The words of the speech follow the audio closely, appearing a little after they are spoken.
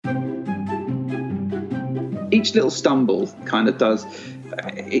each little stumble kind of does.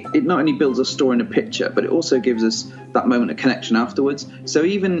 It not only builds a story and a picture, but it also gives us that moment of connection afterwards. So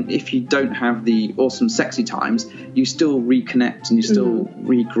even if you don't have the awesome sexy times, you still reconnect and you still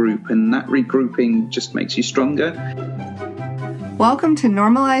regroup, and that regrouping just makes you stronger. Welcome to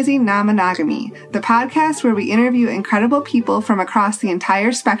Normalizing Non-Monogamy, the podcast where we interview incredible people from across the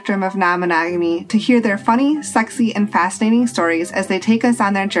entire spectrum of non-monogamy to hear their funny, sexy, and fascinating stories as they take us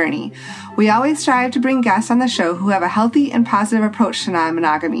on their journey. We always strive to bring guests on the show who have a healthy and positive approach to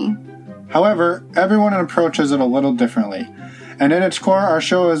non-monogamy. However, everyone approaches it a little differently. And at its core, our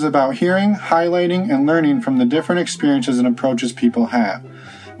show is about hearing, highlighting, and learning from the different experiences and approaches people have.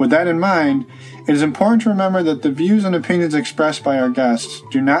 With that in mind, it is important to remember that the views and opinions expressed by our guests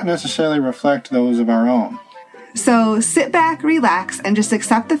do not necessarily reflect those of our own. So sit back, relax, and just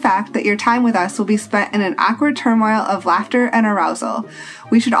accept the fact that your time with us will be spent in an awkward turmoil of laughter and arousal.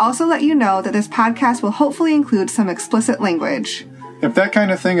 We should also let you know that this podcast will hopefully include some explicit language. If that kind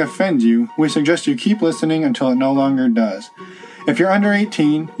of thing offends you, we suggest you keep listening until it no longer does. If you're under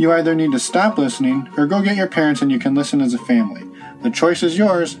 18, you either need to stop listening or go get your parents and you can listen as a family. The choice is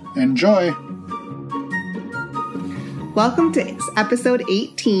yours. Enjoy! Welcome to episode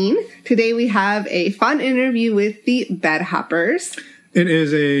 18. Today we have a fun interview with the Bedhoppers. It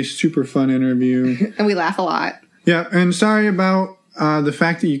is a super fun interview. And we laugh a lot. Yeah, and sorry about the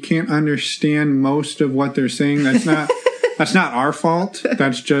fact that you can't understand most of what they're saying. That's not our fault.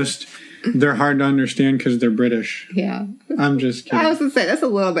 That's just they're hard to understand because they're British. Yeah. I'm just kidding. I was going to say, that's a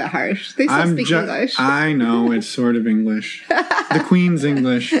little bit harsh. They still speak English. I know, it's sort of English. The Queen's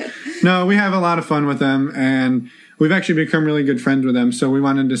English. No, we have a lot of fun with them, and we've actually become really good friends with them, so we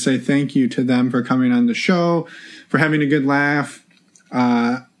wanted to say thank you to them for coming on the show, for having a good laugh.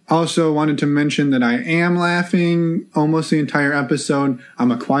 Also wanted to mention that I am laughing almost the entire episode. I'm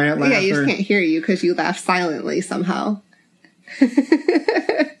a quiet laugher. Yeah, you just can't hear you because you laugh silently somehow.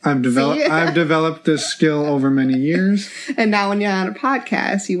 I've developed this skill over many years. And now when you're on a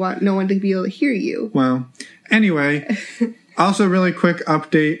podcast, you want no one to be able to hear you. Well, anyway, also really quick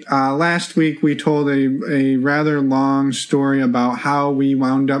update. Last week we told a rather long story about how we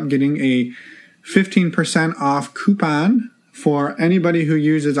wound up getting a 15% off coupon for anybody who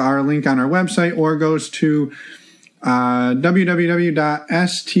uses our link on our website or goes to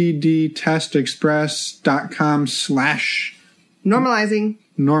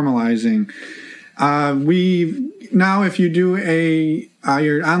www.stdtestexpress.com/normalizing. Now, if you do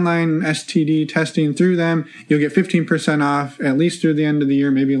your online STD testing through them, you'll get 15% off at least through the end of the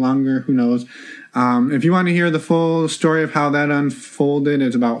year, maybe longer, who knows. If you want to hear the full story of how that unfolded,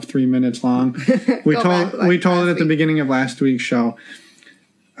 it's about 3 minutes long. We told it at the beginning of last week's show.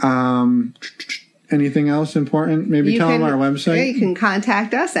 Anything else important? Maybe tell them our website. Yeah, you can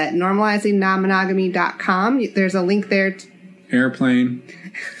contact us at normalizingnonmonogamy.com. There's a link there. Airplane.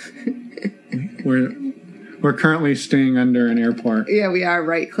 We're currently staying under an airport. Yeah, we are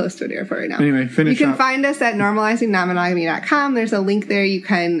right close to an airport right now. Anyway, finish up. You can find us at normalizingnonmonogamy.com. There's a link there. You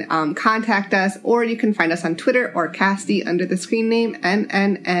can contact us, or you can find us on Twitter or Casty under the screen name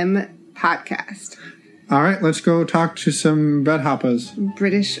NNM Podcast. All right, let's go talk to some bedhoppers.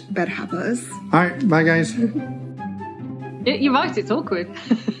 British bedhoppers. All right, bye, guys. You're right, it's awkward.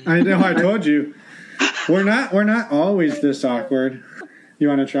 I know, I told you. We're not always this awkward. You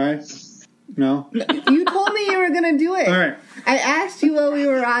want to try? No? You told me you were going to do it. All right. I asked you while we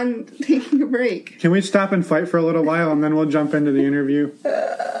were on taking a break. Can we stop and fight for a little while, and then we'll jump into the interview?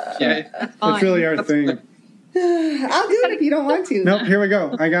 Yeah. It's really our thing. I'll do it if you don't want to. Nope, here we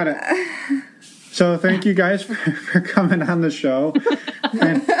go. I got it. So thank you guys for coming on the show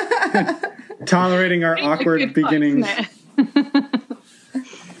and tolerating our awkward beginnings.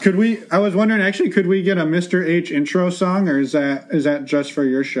 I was wondering, actually, could we get a Mr. H intro song, or is that just for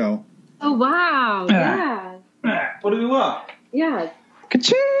your show? Oh, wow. Yeah. What do we want? Yeah.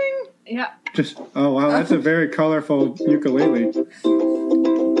 Ka-ching! Yeah. Oh, wow, that's a very colorful ukulele.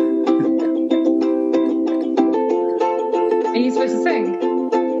 Are you supposed to sing?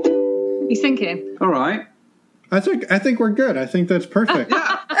 You thinking? All right. I think we're good. I think that's perfect.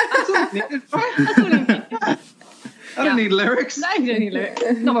 Yeah. I don't need lyrics. No, you don't need lyrics.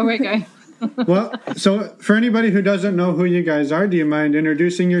 Not where we're going. Well, so for anybody who doesn't know who you guys are, do you mind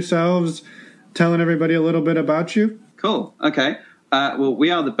introducing yourselves, telling everybody a little bit about you? Cool. Okay. Well, we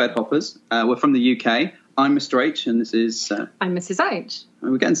are the Bedhoppers. We're from the UK. I'm Mr. H, and this is... I'm Mrs. H.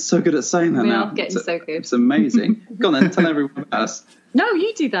 We're getting so good at saying that now. We are getting so good. It's amazing. Go on then, tell everyone about us. No,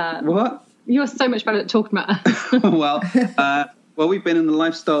 you do that. What? You are so much better at talking about us. Well, we've been in the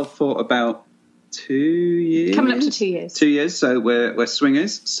lifestyle for about 2 years. Coming up to 2 years. 2 years, so we're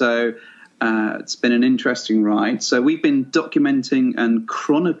swingers. So It's been an interesting ride. So we've been documenting and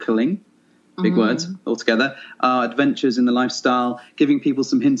chronicling, big words altogether, our adventures in the lifestyle, giving people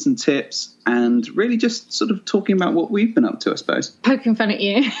some hints and tips, and really just sort of talking about what we've been up to, I suppose. Poking fun at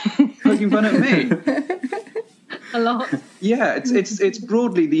you. Poking fun at me. A lot. Yeah, it's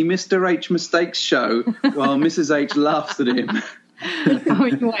broadly the Mr. H mistakes show while Mrs. H laughs at him. Oh,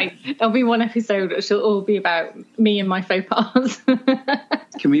 wait. There'll be one episode which will all be about me and my faux pas.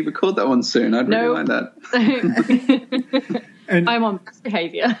 Can we record that one soon? I'd really like that. And I'm on best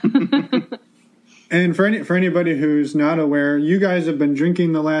behaviour. And for anybody who's not aware, you guys have been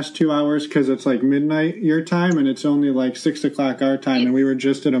drinking the last 2 hours because it's like midnight your time and it's only like 6 o'clock our time, and we were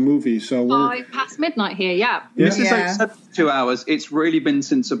just at a movie, so we're 5 past midnight here, yeah. Mrs. H said 2 hours. It's really been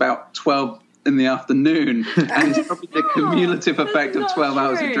since about 12 in the afternoon, and it's probably the cumulative effect of 12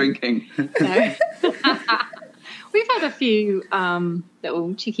 hours of drinking. No. We've had a few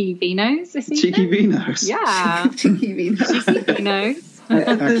little cheeky vinos this evening. Cheeky vinos. Yeah. Cheeky vinos. Cheeky vinos.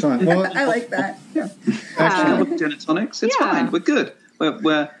 excellent. Well, I like that. excellent. Gin and tonics. It's Yeah. fine. We're good.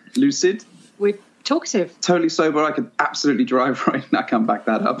 We're lucid. We're talkative. Totally sober. I could absolutely drive right now. I can't back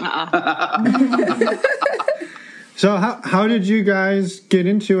that up. So how did you guys get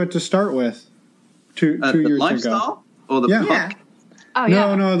into it to start with? Two The years lifestyle ago. or the Yeah. podcast? Oh,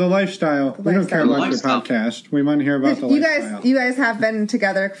 yeah. No, the lifestyle. We don't care about lifestyle. your podcast. We want to hear about the lifestyle. You guys have been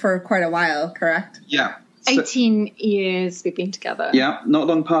together for quite a while, correct? Yeah. So- 18 years we've been together. yeah, not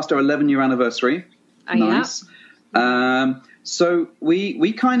long past our 11-year anniversary. Oh, yeah. Nice. So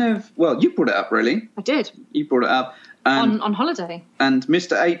we kind of, well, you brought it up, really. I did. You brought it up. And, On holiday. and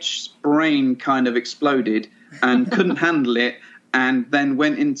Mr. H's brain kind of exploded and couldn't handle it, and then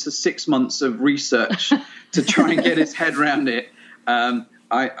went into 6 months of research to try and get his head around it. I'm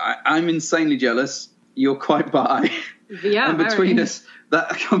insanely jealous. You're quite by. Yeah, and between very. us, that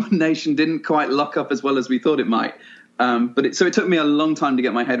combination didn't quite lock up as well as we thought it might. But it took me a long time to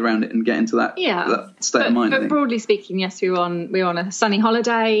get my head around it and get into that, that state of mind. I But think. broadly speaking, yes, we were on a sunny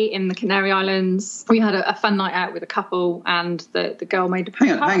holiday in the Canary Islands. We had a fun night out with a couple, and the girl made a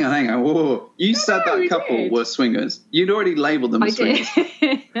Hang on. Whoa. You said no, that we couple did. were swingers. You'd already labelled them I as swingers.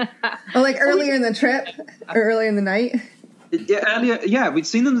 did. Oh, like earlier in the trip or earlier in the night? Yeah, earlier. Yeah, we'd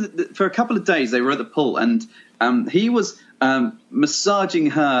seen them for a couple of days. They were at the pool, and he was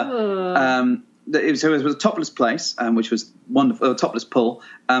massaging her. It was a topless place, which was wonderful. A topless pool,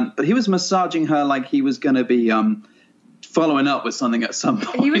 but he was massaging her like he was going to be following up with something at some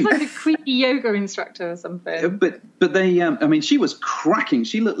point. He was like a creepy yoga instructor or something. But they, I mean, she was cracking.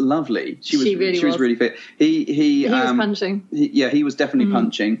 She looked lovely. She was really fit. He was punching. He was definitely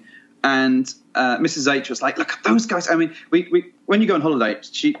punching. And Mrs. H was like, "Look at those guys." I mean, we when you go on holiday,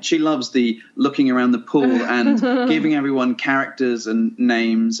 she loves the looking around the pool and giving everyone characters and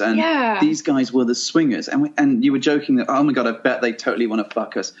names. And these guys were the swingers. And you were joking that, oh my God, I bet they totally want to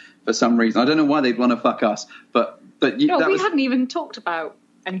fuck us for some reason. I don't know why they'd want to fuck us, but we hadn't even talked about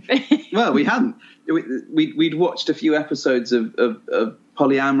anything. Well, we hadn't. We'd watched a few episodes of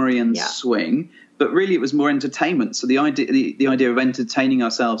polyamory and swing. But really, it was more entertainment. So the idea of entertaining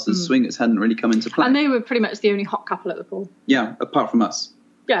ourselves as swingers hadn't really come into play. And they were pretty much the only hot couple at the pool. Yeah, apart from us.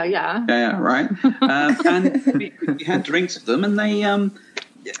 Yeah, right. And we had drinks with them, and they,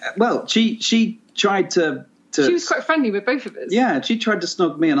 she tried to. She was quite friendly with both of us. Yeah, she tried to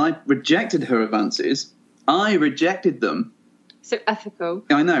snog me, and I rejected her advances. I rejected them. So ethical.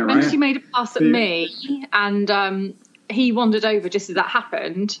 I know, right? And she made a pass at me, and he wandered over just as that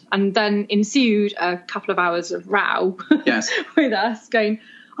happened, and then ensued a couple of hours of row with us, going,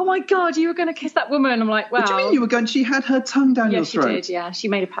 "Oh my God, you were going to kiss that woman." I'm like, well... What do you mean you were going? She had her tongue down your throat. Yeah, she did, yeah. She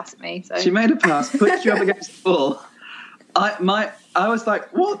made a pass at me. So. She made a pass, put you up against the wall. I was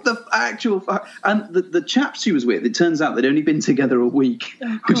like, what the actual fuck? And the chaps she was with, it turns out they'd only been together a week,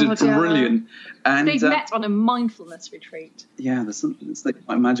 which is brilliant. And they'd met on a mindfulness retreat. Yeah, there's something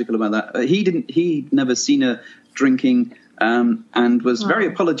quite magical about that. He'd never seen her drinking and was very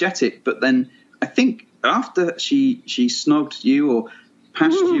apologetic. But then I think after she snogged you or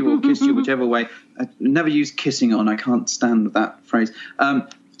passed you or kissed you, whichever way, I never used kissing on. I can't stand that phrase.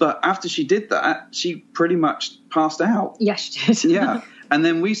 But after she did that, she pretty much passed out. Yes, she did. Yeah. And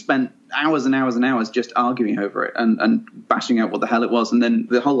then we spent hours and hours and hours just arguing over it and bashing out what the hell it was. And then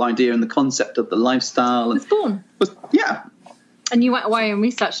the whole idea and the concept of the lifestyle. It's born. Yeah. And you went away and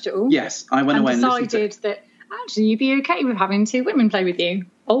researched it all? Yes, I went away and decided that actually you'd be okay with having 2 women play with you.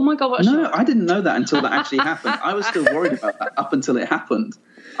 Oh my God, what No, I didn't know that until that actually happened. I was still worried about that up until it happened.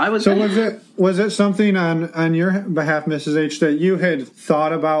 Was it something on your behalf, Mrs. H, that you had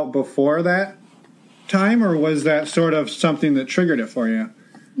thought about before that time, or was that sort of something that triggered it for you?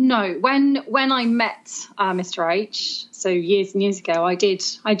 No, when I met Mr. H, so years and years ago, I did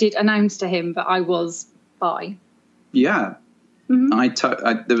announce to him that I was bi. Yeah. Mm-hmm.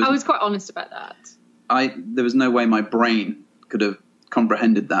 I was quite honest about that. There was no way my brain could have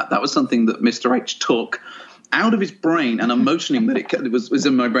comprehended that. That was something that Mr. H took out of his brain and emotioning that it was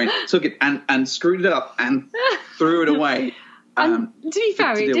in my brain, took it and screwed it up and threw it away. And to be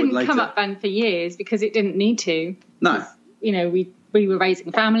fair, it didn't come up then for years because it didn't need to. No. You know, we were raising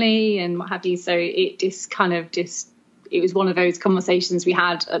a family and what have you, so it it was one of those conversations we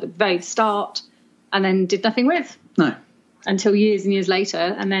had at the very start and then did nothing with. No. Until years and years later,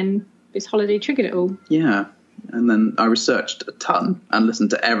 and then this holiday triggered it all. Yeah. And then I researched a ton and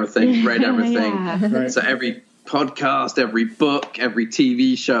listened to everything, read everything. Yeah. Right. So every podcast, every book, every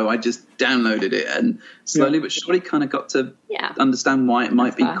TV show, I just downloaded it and slowly but surely kind of got to understand why it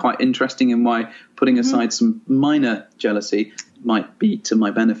might be quite interesting and why putting aside some minor jealousy might be to my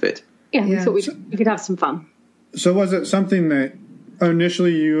benefit. Yeah, we thought we could have some fun. So was it something that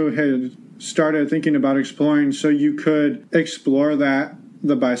initially you had started thinking about exploring so you could explore the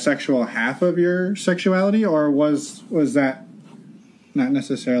bisexual half of your sexuality, or was that not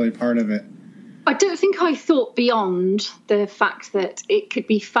necessarily part of it? I don't think I thought beyond the fact that it could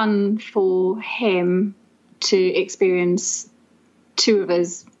be fun for him to experience two of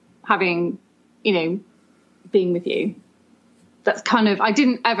us having, being with you. That's kind of, I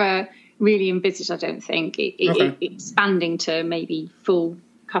didn't ever really envisage, I don't think, it expanding to maybe full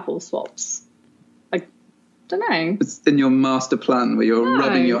couple swaps. I don't know. It's in your master plan where you're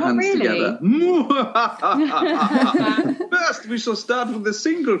rubbing your hands together. First, we shall start with the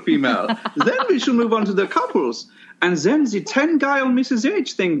single female. Then we shall move on to the couples. And then the 10 guy on Mrs.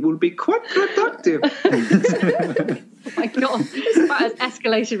 H thing will be quite productive. Oh my God. That has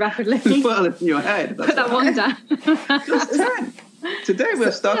escalated rapidly. Well, in your head. Put that one down. Just 10. Today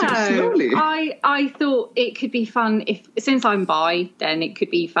we're starting slowly. I thought it could be fun since I'm bi, then it could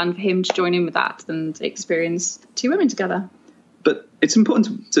be fun for him to join in with that and experience two women together. But it's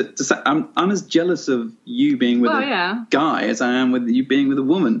important to say I'm as jealous of you being with a guy as I am with you being with a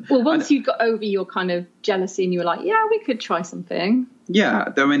woman. Well, once you got over your kind of jealousy and you were like, yeah, we could try something.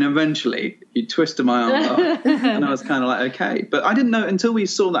 Yeah, I mean, eventually you twisted my arm up and I was kind of like, okay. But I didn't know until we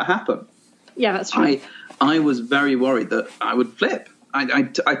saw that happen. Yeah, that's true. I was very worried that I would flip. I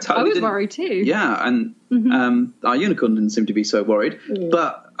totally was worried too. Yeah, and our unicorn didn't seem to be so worried.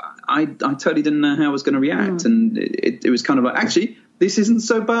 But I totally didn't know how I was going to react. And it was kind of like, actually, this isn't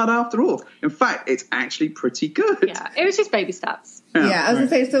so bad after all. In fact, it's actually pretty good. Yeah, it was just baby steps. Yeah, I was going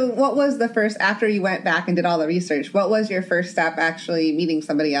to say, so what was the first, after you went back and did all the research, what was your first step actually meeting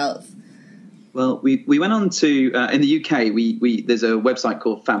somebody else? Well, we went on to, in the UK, we there's a website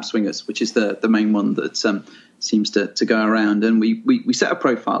called Fab Swingers, which is the main one that seems to go around. And we set a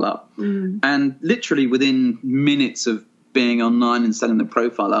profile up. And literally within minutes of being online and setting the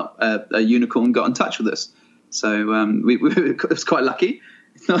profile up, a unicorn got in touch with us. So we it was quite lucky.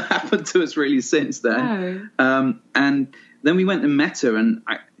 It's not happened to us really since then. No. And then we went and met her, and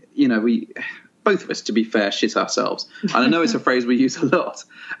we both of us, to be fair, shit ourselves. And I know it's a phrase we use a lot,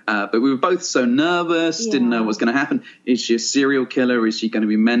 but we were both so nervous, didn't know what was going to happen. Is she a serial killer? Is she going to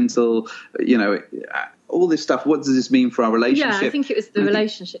be mental? All this stuff. What does this mean for our relationship? Yeah, I think it was the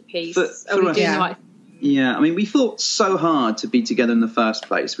relationship piece. Yeah, I mean, we fought so hard to be together in the first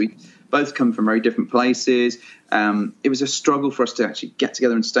place. We both come from very different places. It was a struggle for us to actually get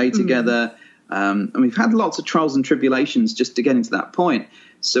together and stay together. And we've had lots of trials and tribulations just to get into that point.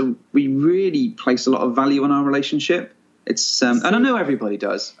 So we really place a lot of value on our relationship. It's and I know everybody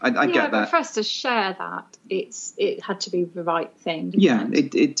does. I get that. But for us to share that, it had to be the right thing. Yeah,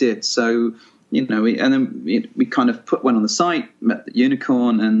 it did. So we kind of went on the site, met the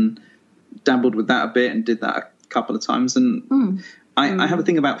unicorn, and dabbled with that a bit, and did that a couple of times. And I have a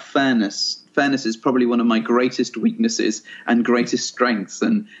thing about fairness. Fairness is probably one of my greatest weaknesses and greatest strengths.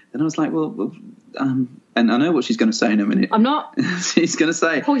 And then I was like, and I know what she's going to say in a minute. I'm not. She's going to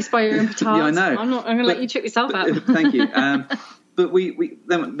say, hoist by your own petard. Yeah, I know. I'm not. I'm going to let you trip yourself out. Thank you. But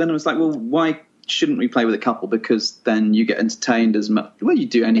then I was like, well, why shouldn't we play with a couple? Because then you get entertained as much. Well, you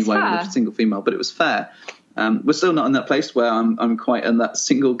do anyway with a single female, but it was fair. We're still not in that place where I'm quite in that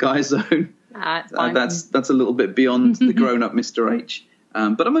single guy zone. It's fine. That's a little bit beyond the grown-up Mr. H.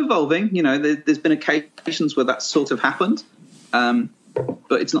 But I'm evolving. There's been occasions where that sort of happened.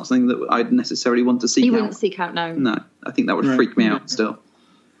 But it's not something that I'd necessarily want to seek out. You wouldn't seek out, no. No, I think that would freak me out still.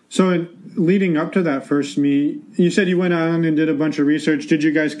 So leading up to that first meet, you said you went on and did a bunch of research. Did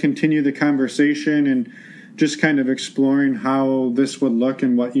you guys continue the conversation and just kind of exploring how this would look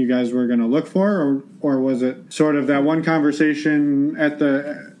and what you guys were going to look for, or was it sort of that one conversation at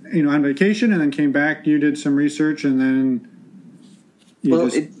the on vacation and then came back, you did some research, and then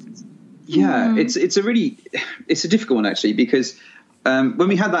it's a difficult one actually, because when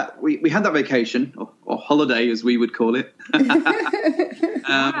we had that vacation or holiday as we would call it.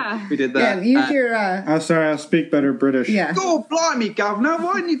 We did that. Yeah, use your. Sorry, I'll speak better British. Yeah. God blimey, Governor!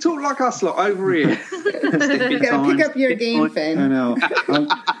 Why didn't you talk like us lot over here? You gotta pick up your game, Finn. I know.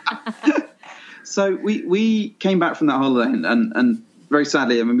 So we came back from that holiday, and very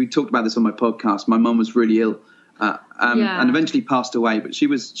sadly, I mean, we talked about this on my podcast. My mum was really ill, and eventually passed away. But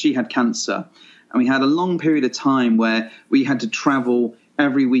she had cancer, and we had a long period of time where we had to travel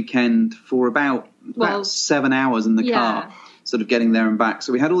every weekend for about 7 hours in the car, sort of getting there and back.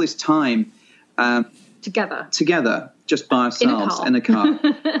 So we had all this time together, just by ourselves in a car.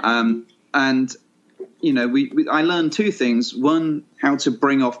 And I learned two things. One, how to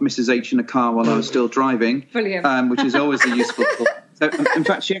bring off Mrs. H in a car while I was still driving, brilliant, which is always a useful tool. So, in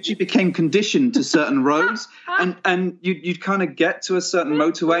fact, she actually became conditioned to certain roads, and you'd kind of get to a certain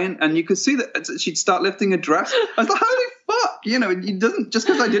motorway, and you could see that she'd start lifting her dress. I was like, holy fuck, it doesn't, just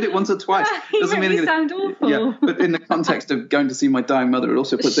because I did it once or twice doesn't mean it sound awful. Yeah, but in the context of going to see my dying mother, it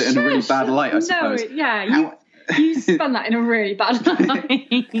also puts it in a really bad light, I suppose. You spun that in a really bad light.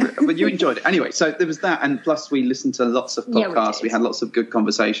 But you enjoyed it. Anyway, so there was that, and plus we listened to lots of podcasts. We had lots of good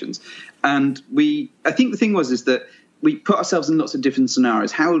conversations. And I think the thing is that we put ourselves in lots of different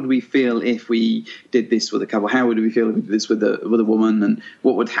scenarios. How would we feel if we did this with a couple? How would we feel if we did this with a woman? And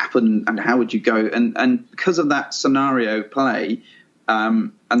what would happen? And how would you go? And because of that scenario play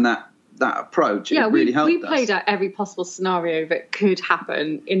and that approach, it really helped us. We played out every possible scenario that could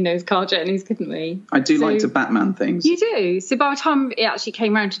happen in those car journeys, couldn't we? I do like to Batman things. You do. So by the time it actually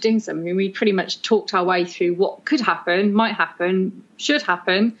came around to doing something, we pretty much talked our way through what could happen, might happen, should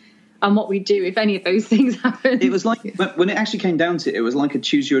happen, and what we'd do if any of those things happened. It was like, when it actually came down to it, it was like a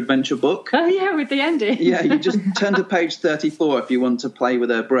choose your adventure book. Oh yeah, with the ending. Yeah, you just turn to page 34 if you want to play with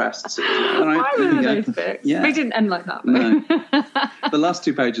her breasts. I remember those books. Yeah. They didn't end like that. No. The last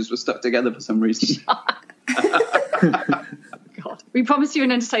two pages were stuck together for some reason. God. We promised you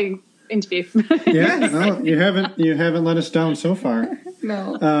an entertaining interview. Yeah, no, you haven't let us down so far.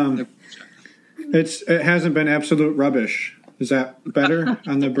 No. It hasn't been absolute rubbish. Is that better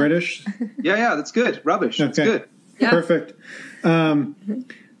on the British? Yeah, that's good. Rubbish. Okay. That's good. Yeah. Perfect.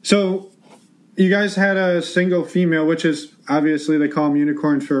 So you guys had a single female, which is obviously they call them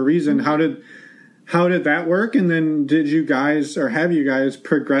unicorns for a reason. Mm-hmm. How did that work? And then have you guys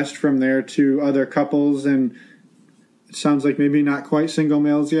progressed from there to other couples? And it sounds like maybe not quite single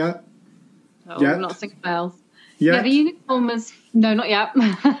males yet. No, not single males. Yet? Yeah, the unicorn was... No, not yet.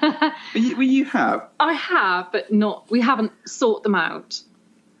 Well, you have. I have, but not. We haven't sought them out.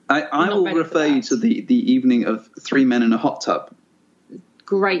 I will refer you to the evening of 3 Men in a Hot Tub.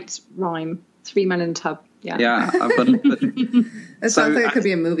 Great rhyme. 3 Men in a Tub. Yeah. Yeah. It sounds like it could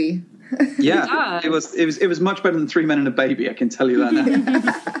be a movie. Yeah, it was much better than 3 Men and a Baby. I can tell you that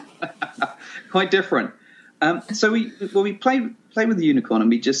now. Quite different. So we played with the unicorn, and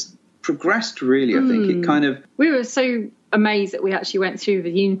we just progressed. Really, I think it kind of. We were so amazed that we actually went through the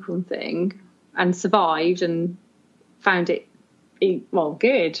unicorn thing and survived and found it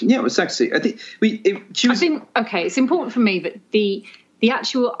good. Yeah, it was sexy. I think it's important for me that the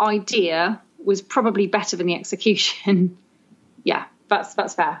actual idea was probably better than the execution. Yeah,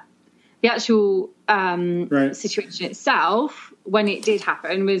 that's fair. The actual situation itself, when it did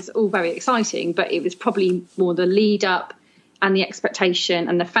happen, was all very exciting, but it was probably more the lead up and the expectation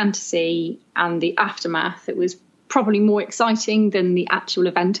and the fantasy and the aftermath. It was probably more exciting than the actual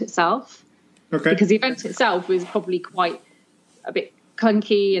event itself. Okay. Because the event itself was probably quite a bit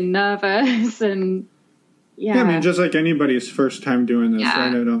clunky and nervous and yeah, I mean, just like anybody's first time doing this, right?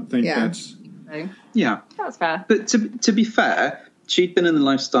 I don't think that's... Yeah. That's fair. But to be fair, she'd been in the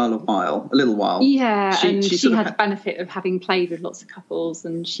lifestyle a little while. Yeah, and she had the benefit of having played with lots of couples,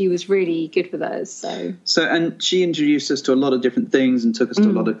 and she was really good with us. So and she introduced us to a lot of different things and took us to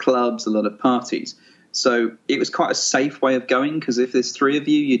a lot of clubs, a lot of parties. So it was quite a safe way of going, because if there's three of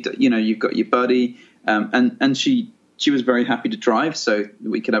you, you've got your buddy, and she was very happy to drive, so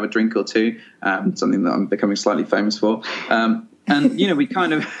we could have a drink or two, something that I'm becoming slightly famous for. And we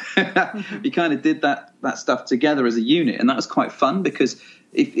kind of did that stuff together as a unit, and that was quite fun, because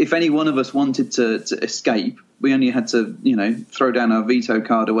if any one of us wanted to escape, we only had to throw down our veto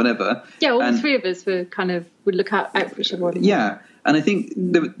card or whatever. Yeah, all three of us would look out for each other. Yeah, And I think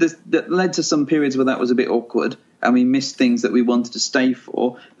that led to some periods where that was a bit awkward, and we missed things that we wanted to stay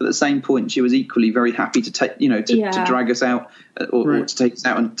for. But at the same point, she was equally very happy to take, to drag us out or to take us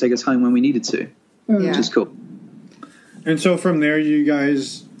out and take us home when we needed to, which is cool. And so from there, you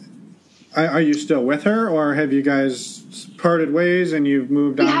guys, are you still with her, or have you guys parted ways and you've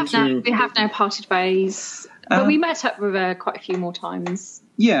moved on to? We have now parted ways, but we met up with her quite a few more times.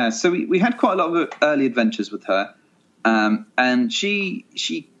 Yeah, so we had quite a lot of early adventures with her, and she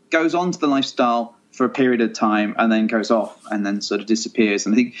goes on to the lifestyle for a period of time and then goes off and then sort of disappears.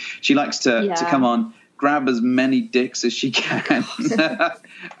 And I think she likes to come on, grab as many dicks as she can,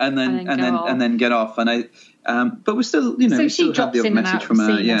 and then get off. And but we still, so we she still have the odd message from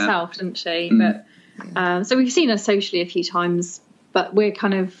her. Yeah, herself, didn't she? But so we've seen her socially a few times, but we're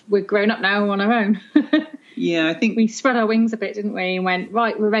grown up now on our own. Yeah, I think we spread our wings a bit, didn't we? And went,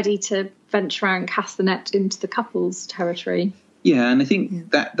 right, we're ready to venture out and cast the net into the couples territory. Yeah, and I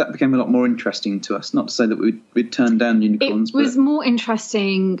think that became a lot more interesting to us. Not to say that we'd turn down unicorns. It was more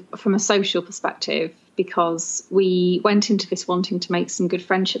interesting from a social perspective because we went into this wanting to make some good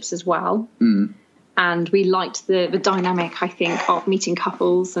friendships as well. And we liked the dynamic, I think, of meeting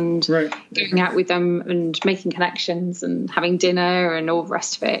couples and going out with them and making connections and having dinner and all the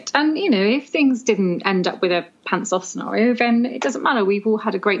rest of it. And, if things didn't end up with a pants off scenario, then it doesn't matter. We've all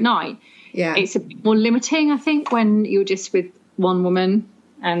had a great night. Yeah. It's a bit more limiting, I think, when you're just with one woman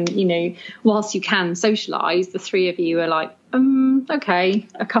and, whilst you can socialise, the three of you are like, okay,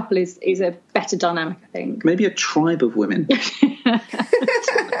 a couple is a better dynamic, I think. Maybe a tribe of women. I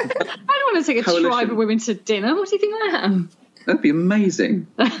don't want to take a tribe of women to dinner. What do you think of that? That'd be amazing.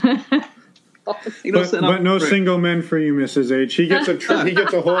 But no single men for you, Mrs. H. He gets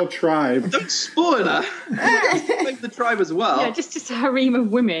a whole tribe. Don't spoil her. Make the tribe as well. Yeah, just a harem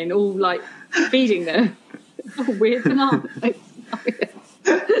of women all like feeding them. Weird enough.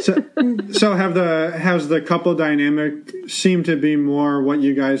 So has the couple dynamic seemed to be more what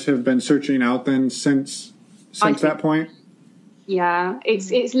you guys have been searching out then since that point? Yeah,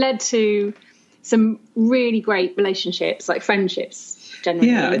 it's led to some really great relationships, like friendships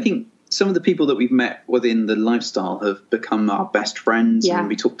generally. Yeah, I think some of the people that we've met within the lifestyle have become our best friends, and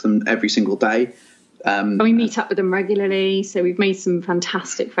we talk to them every single day. And we meet up with them regularly, so we've made some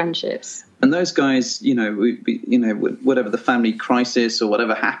fantastic friendships. And those guys, whatever the family crisis or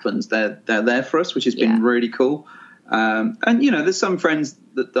whatever happens, they're there for us, which has been really cool. And there's some friends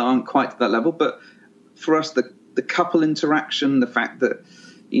that aren't quite to that level, but for us, the couple interaction, the fact that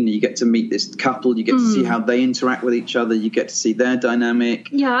you get to meet this couple, you get to see how they interact with each other, you get to see their dynamic,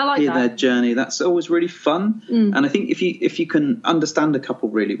 hear their journey. That's always really fun. And I think if you can understand a couple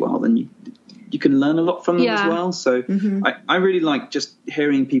really well, then you can learn a lot from them as well. So I really like just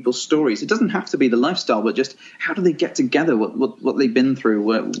hearing people's stories. It doesn't have to be the lifestyle, but just how do they get together, what they've been through,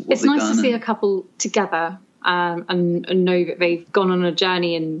 what it's nice to see a couple together and know that they've gone on a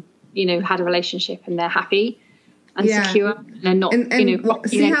journey and had a relationship and they're happy and secure and they're not and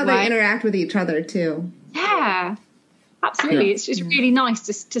see how they interact with each other too. Yeah, absolutely. It's just really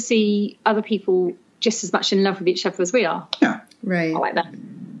nice to see other people just as much in love with each other as we are. Yeah, right. I like that.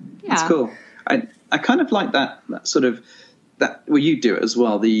 That's cool. I kind of like that sort of that. Well, you do it as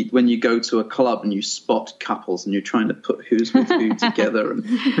well. When you go to a club and you spot couples and you're trying to put who's with who together and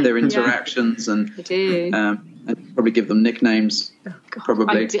their interactions and I do. And probably give them nicknames. Oh, God.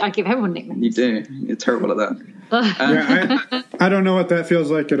 Probably I give everyone nicknames. You do. You're terrible at that. I don't know what that feels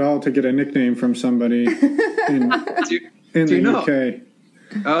like at all to get a nickname from somebody in the UK.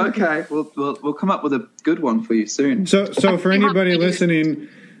 Oh, okay, we'll come up with a good one for you soon. So for anybody listening,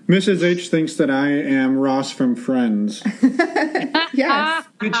 Mrs. H thinks that I am Ross from Friends. Yes.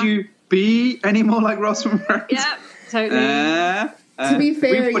 Could you be any more like Ross from Friends? Yeah, totally. To be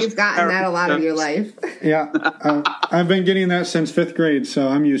fair, you've gotten that a lot of your life. Yeah, I've been getting that since 5th grade, so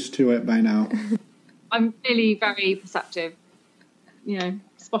I'm used to it by now. I'm really very perceptive.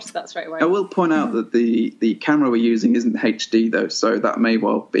 Spotted that straight away. I will point out that the camera we're using isn't HD though, so that may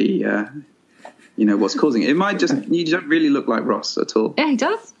well be what's causing it. It might just you don't really look like Ross at all. Yeah, he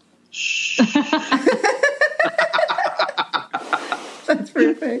does. Shh. That's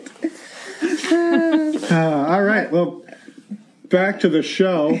perfect. All right. Well, back to the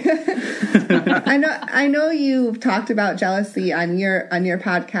show. I know you've talked about jealousy on your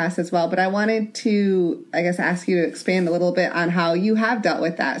podcast as well, but I wanted to, I guess, ask you to expand a little bit on how you have dealt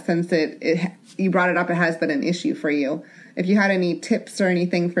with that since you brought it up. It has been an issue for you. If you had any tips or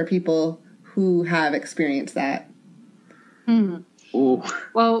anything for people who have experienced that. Ooh.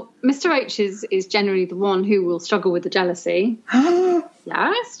 Well, Mr. H is generally the one who will struggle with the jealousy.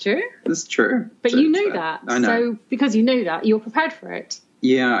 Yeah, it's true. It's true. But you know that. I know. So because you know that, you're prepared for it.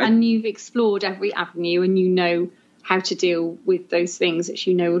 Yeah. And you've explored every avenue and you know how to deal with those things that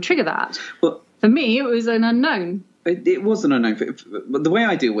you know will trigger that. Well, for me, it was an unknown. It was an unknown. But the way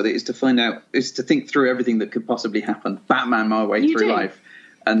I deal with it is to think through everything that could possibly happen, Batman my way through life,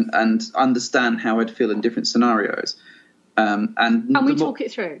 and understand how I'd feel in different scenarios. And we talk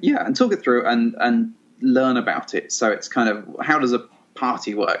it through. Yeah, and talk it through and learn about it. So it's kind of, how does a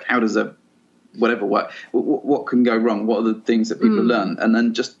party work? How does a whatever work? What can go wrong? What are the things that people learn? And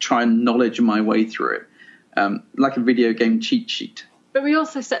then just try and knowledge my way through it, like a video game cheat sheet. But we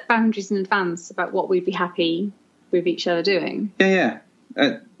also set boundaries in advance about what we'd be happy with each other doing.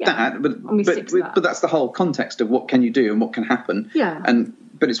 But that's the whole context of what can you do and what can happen. Yeah.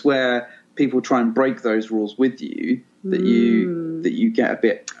 But it's where people try and break those rules with you that you get a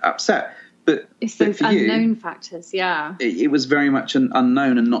bit upset. But it's those unknown factors. Yeah. It was very much an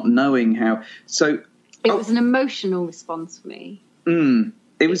unknown and not knowing how. So it was an emotional response for me.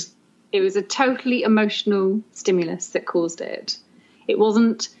 It was a totally emotional stimulus that caused it. It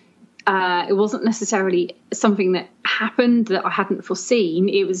wasn't necessarily something that happened that I hadn't foreseen.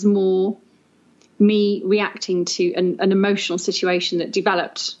 It was more me reacting to an emotional situation that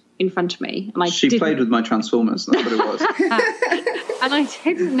developed in front of me. And she played with my Transformers. That's what it was. And I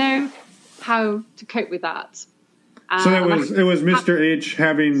didn't know how to cope with that. So it was Mr. H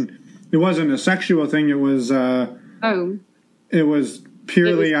having. It wasn't a sexual thing. It was. It was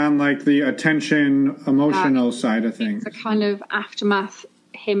purely on like the attention, emotional side of things. It's a kind of aftermath.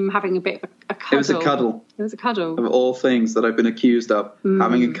 Him having a bit of a cuddle. It was a cuddle. Of all things that I've been accused of,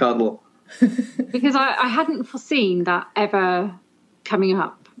 having a cuddle. Because I hadn't foreseen that ever coming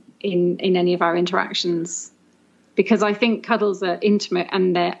up in any of our interactions. Because I think cuddles are intimate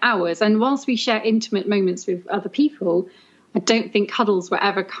and they're ours. And whilst we share intimate moments with other people, I don't think cuddles were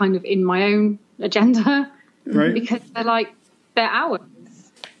ever kind of in my own agenda. Right. Because they're ours.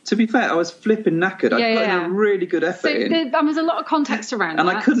 To be fair, I was flipping knackered. I put in a really good effort in. There was a lot of context around and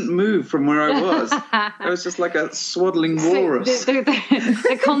that. I couldn't move from where I was. I was just like a swaddling walrus.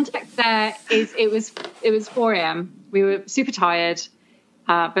 The context there is it was 4 a.m. We were super tired,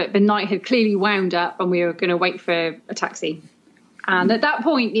 but the night had clearly wound up and we were going to wait for a taxi. And at that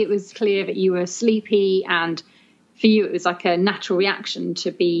point, it was clear that you were sleepy, and for you, it was like a natural reaction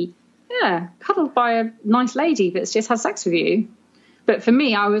to be cuddled by a nice lady that's just had sex with you. But for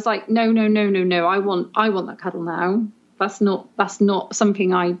me, I was like, no. I want that cuddle now. That's not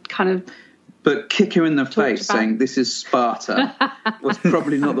something I kind of. But kick her in the face saying this is Sparta was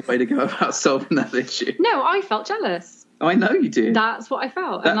probably not the way to go about solving that issue. No, I felt jealous. Oh, I know you did. That's what I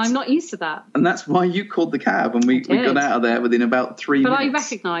felt, and I'm not used to that. And that's why you called the cab, and we got out of there within about 3 minutes. But I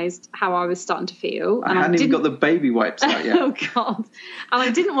recognised how I was starting to feel. And I hadn't even got the baby wipes out yet. Oh, God. And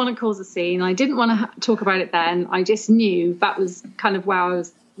I didn't want to cause a scene. I didn't want to talk about it then. I just knew that was kind of where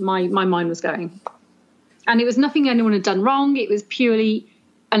my mind was going. And it was nothing anyone had done wrong. It was purely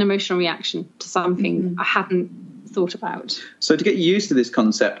an emotional reaction to something I hadn't thought about. So to get used to this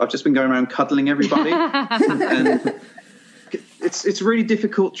concept, I've just been going around cuddling everybody. And it's really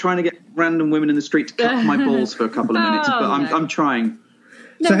difficult trying to get random women in the street to cut my balls for a couple of minutes, but I'm trying.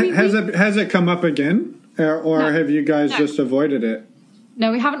 So has it come up again, or have you guys just avoided it?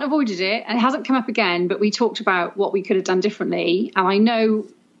 No, we haven't avoided it, and it hasn't come up again. But we talked about what we could have done differently, and I know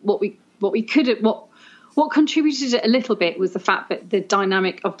what we could have. What contributed it a little bit was the fact that the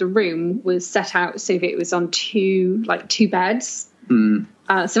dynamic of the room was set out so that it was on two beds.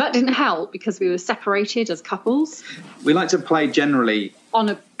 So that didn't help because we were separated as couples. We like to play generally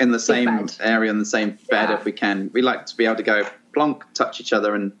in the same bed. Area, on the same bed if we can. We like to be able to go plonk, touch each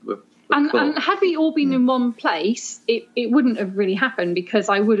other, and had we all been in one place, it wouldn't have really happened because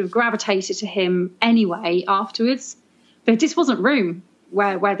I would have gravitated to him anyway afterwards. There just wasn't room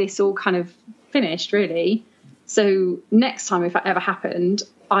where this all kind of finished, really. So next time, if that ever happened,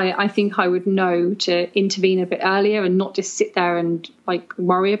 I think I would know to intervene a bit earlier and not just sit there and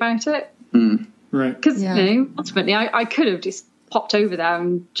worry about it. Right. Because ultimately, I could have just popped over there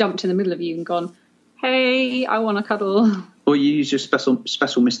and jumped in the middle of you and gone, "Hey, I want to cuddle." Or you use your special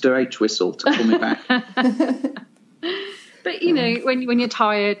Mr. H whistle to call me back. But when you're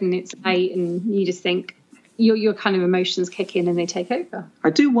tired and it's late and you just think. Your kind of emotions kick in and they take over. I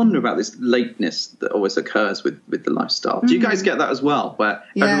do wonder about this lateness that always occurs with the lifestyle. Do you guys get that as well, where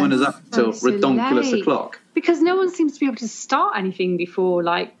everyone is up till redonkulous o'clock? Because no one seems to be able to start anything before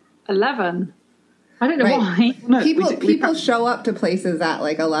 11. I don't know why. No, people show up to places at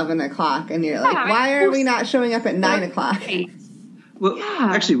 11 o'clock and you're like, why are we not showing up at 9 o'clock? Well,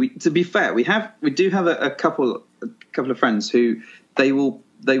 actually, to be fair, we do have a couple of friends who they will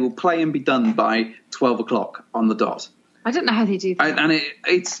play and be done by 12 o'clock on the dot. I don't know how they do that. And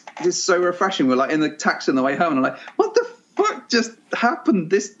it's just so refreshing. We're like in the taxi on the way home, and I'm like, what the fuck just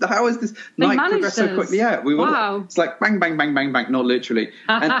happened? How is this night progressed so quickly? Yeah, wow. It's like bang, bang, bang, bang, bang, not literally.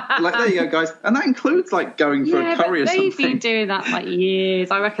 And like, there you go, guys. And that includes like going for a curry or something. They've been doing that like years.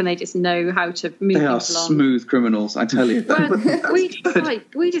 I reckon they just know how to move They are along. smooth criminals, I tell you.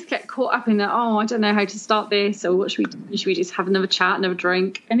 We just get caught up in that. Oh, I don't know how to start this, or what should we just have another chat, another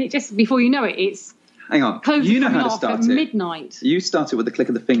drink, and it just before you know it, it's. Hang on, you know how to start it. Midnight. You start it with the click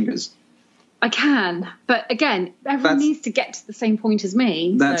of the fingers. I can, but again, everyone needs to get to the same point as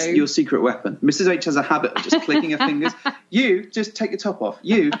me. That's your secret weapon. Mrs. H has a habit of just clicking her fingers. You just take your top off.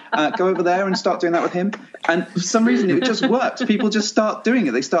 You go over there and start doing that with him. And for some reason, it just works. People just start doing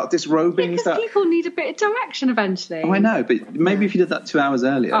it. They start disrobing. Because people need a bit of direction eventually. Oh, I know, but maybe if you did that 2 hours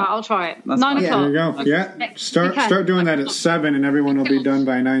earlier. I'll try it. That's 9 o'clock. There you go. Yeah, start doing that at 7, and everyone will be done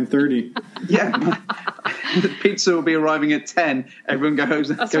by 9:30. Yeah, the pizza will be arriving at 10. Everyone goes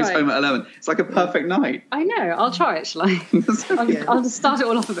home at 11. It's like a perfect night. I know. I'll try it, shall I? I'll just start it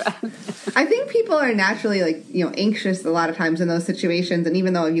all off a bit. I think people are naturally anxious a lot of times in those situations, and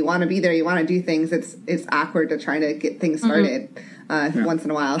even though you want to be there, you want to do things, it's awkward to try to get things started once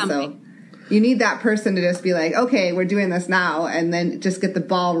in a while. So you need that person to just be like, okay, we're doing this now, and then just get the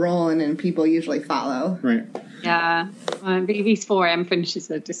ball rolling, and people usually follow. Right. Yeah. These 4 a.m.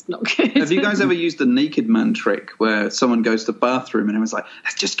 finishes are just not good. Have you guys ever used the naked man trick where someone goes to the bathroom and everyone's like,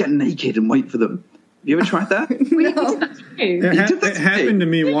 let's just get naked and wait for them? Have you ever tried that? It happened to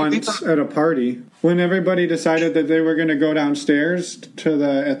me once at a party when everybody decided that they were going to go downstairs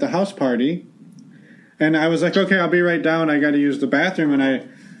at the house party. And I was like, okay, I'll be right down. I got to use the bathroom. And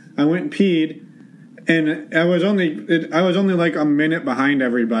I went and peed. And I was only like a minute behind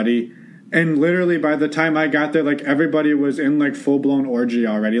everybody. And literally by the time I got there, like everybody was in like full blown orgy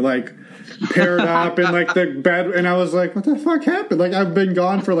already, like paired up in like the bed. And I was like, what the fuck happened? Like I've been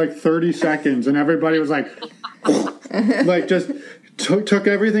gone for like 30 seconds and everybody was like, like just took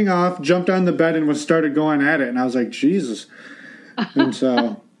everything off, jumped on the bed and started going at it. And I was like, Jesus. And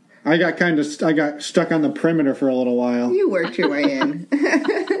so I got stuck on the perimeter for a little while. You worked your way in.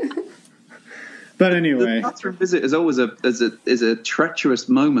 But anyway, the bathroom visit is always a treacherous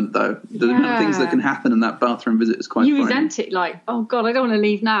moment, though. The amount of things that can happen in that bathroom visit is quite. You resent it, like, oh god, I don't want to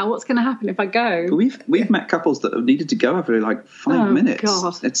leave now. What's going to happen if I go? But we've met couples that have needed to go after like 5 minutes.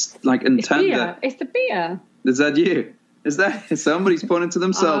 God. It's like it's beer. It's the beer. Is that you? Is that somebody's pointing to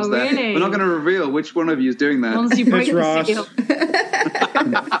themselves there? Really? We're not going to reveal which one of you is doing that. Once you break the seal.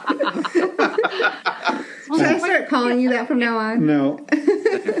 Should I start calling you that from now on? No.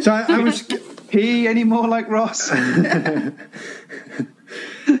 So I was. He any more like Ross? So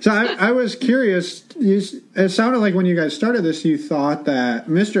I was curious. It sounded like when you guys started this, you thought that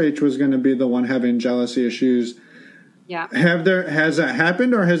Mr. H was going to be the one having jealousy issues. Yeah. Has that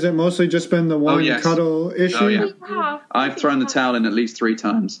happened, or has it mostly just been the one cuddle issue? Oh, yeah. I've thrown the towel in at least 3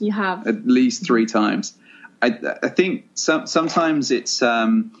 times. You have. At least 3 times. I think sometimes it's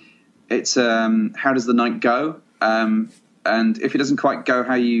how does the night go? And if it doesn't quite go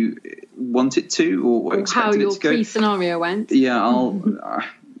how you want it to, or how your pre-scenario went. Yeah,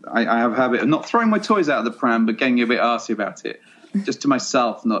 I have a habit of not throwing my toys out of the pram, but getting a bit arsy about it, just to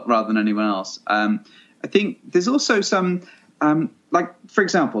myself, rather than anyone else. I think there's also some, like, for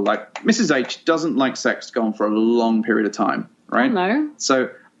example, like Mrs. H doesn't like sex to go on for a long period of time, right? Oh, no. So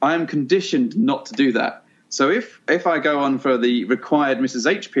I am conditioned not to do that. So if I go on for the required Mrs.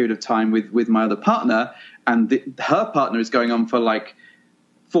 H period of time with my other partner, and her partner is going on for like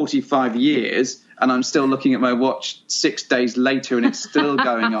 45 years, and I'm still looking at my watch 6 days later and it's still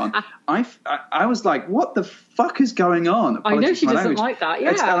going on, I was like, what the fuck is going on? Apologies, I know she doesn't like that,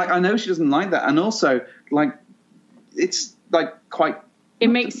 yeah. I know she doesn't like that. And also, like, it's like quite... It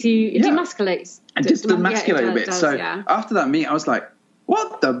makes you... It demasculates. It just demasculates a bit. After that meet, I was like,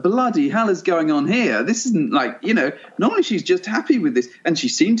 what the bloody hell is going on here? This isn't like, normally she's just happy with this, and she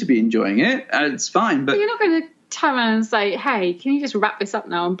seemed to be enjoying it, and it's fine. But you're not going to turn around and say, hey, can you just wrap this up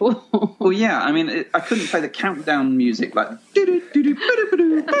now? I'm bored. Well, yeah, I mean, I couldn't play the countdown music like, time's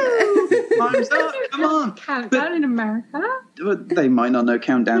up, come on. Countdown in America? They might not know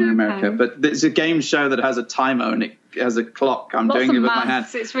countdown in America, but there's a game show that has a timer, and it has a clock. I'm doing it with my hand.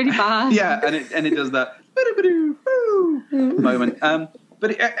 It's really fast. Yeah, and it does that moment.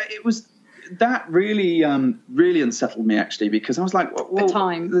 But it was that really unsettled me, actually, because I was like, well,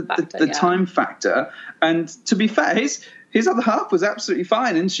 the time factor. And to be fair, his other half was absolutely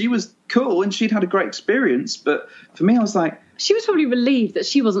fine, and she was cool, and she'd had a great experience. But for me, I was like, she was probably relieved that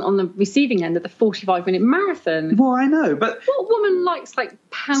she wasn't on the receiving end of the 45-minute marathon. Well, I know, but what woman likes like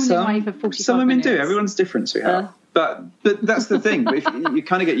pounding away for 45 minutes? Some women do. Everyone's different, sweetheart. But that's the thing. If you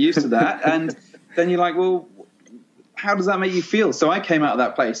kind of get used to that, and then you're like, well, how does that make you feel? So I came out of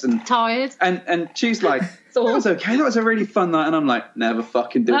that place and tired, and she's like, that was okay. That was a really fun night, and I'm like, never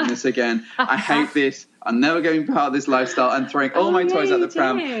fucking doing this again. I hate this. I'm never going to be part of this lifestyle and throwing all my toys out the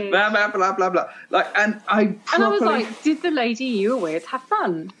pram. Blah, blah, blah, blah, blah. Like, and I was like, did the lady you were with have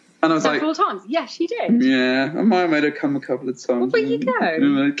fun? And I was several times. Yes, she did. Yeah, I might have made her come a couple of times. Well, there you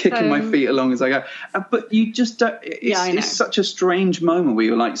go. Kicking my feet along as I go. But you just don't. It's such a strange moment where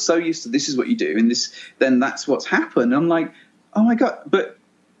you're like so used to this is what you do, and then that's what's happened. I'm like, oh my God. But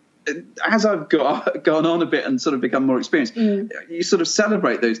as I've gone on a bit and sort of become more experienced, you sort of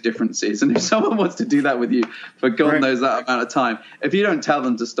celebrate those differences. And if someone wants to do that with you for God knows that amount of time, if you don't tell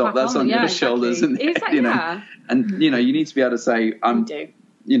them to stop, that's on your shoulders. And and you need to be able to say,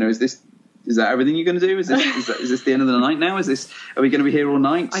 is that everything you're going to do? Is this the end of the night now? Are we going to be here all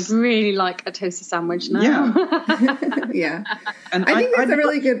night? I'd really like a toasted sandwich now. Yeah. Yeah. And I think that's a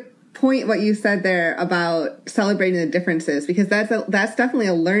really good point what you said there about celebrating the differences, because that's definitely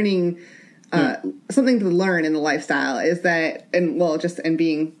a learning something to learn in the lifestyle, is that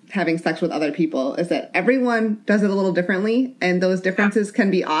having sex with other people, is that everyone does it a little differently, and those differences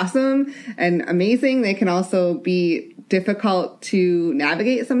can be awesome and amazing. They can also be difficult to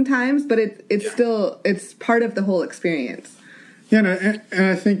navigate sometimes, but it's part of the whole experience. Yeah, and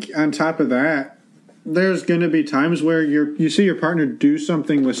I think on top of that, there's going to be times where you see your partner do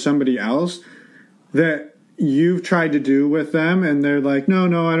something with somebody else that you've tried to do with them, and they're like, no,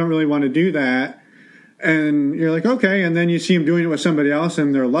 I don't really want to do that. And you're like, okay. And then you see them doing it with somebody else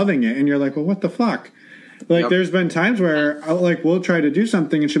and they're loving it. And you're like, well, what the fuck? Like, there's been times where we'll try to do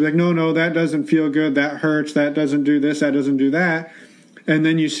something and she'll be like, no, that doesn't feel good. That hurts. That doesn't do this. That doesn't do that. And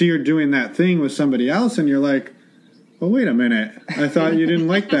then you see her doing that thing with somebody else and you're like, well, wait a minute. I thought you didn't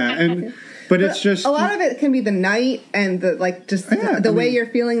like that. But it's just... A lot of it can be the night and the way you're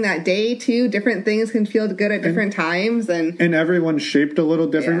feeling that day, too. Different things can feel good at different times. And everyone's shaped a little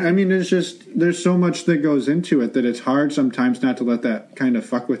different. Yeah. I mean, there's so much that goes into it that it's hard sometimes not to let that kind of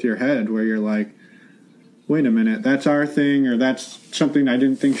fuck with your head, where you're like, wait a minute, that's our thing, or that's something I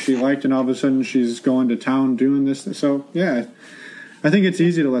didn't think she liked, and all of a sudden she's going to town doing this. So, yeah, I think it's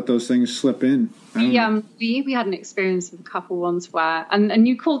easy to let those things slip in. We had an experience with a couple once where, and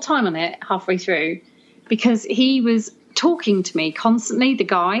you called time on it halfway through, because he was talking to me constantly, the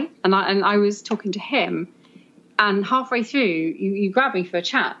guy, and I was talking to him, and halfway through you grabbed me for a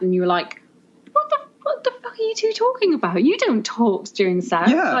chat, and you were like, what the fuck are you two talking about? You don't talk during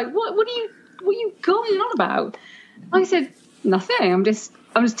sex. Yeah. Like, what are you going on about? I said, nothing. I'm just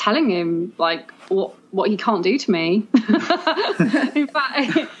telling him like what he can't do to me. In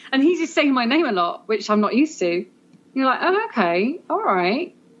fact, and he's just saying my name a lot, which I'm not used to. You're like, oh, okay, all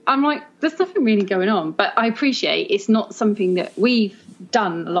right. I'm like, there's nothing really going on, but I appreciate it's not something that we've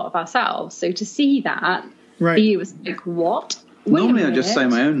done a lot of ourselves. So to see that, he was like, what? Normally I just say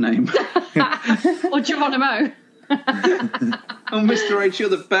my own name. Or Geronimo. Oh, Mr. H, you're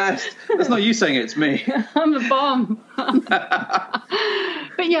the best. That's not you saying it, it's me. I'm the bomb.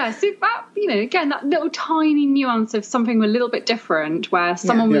 But yeah, so that, again, that little tiny nuance of something a little bit different, where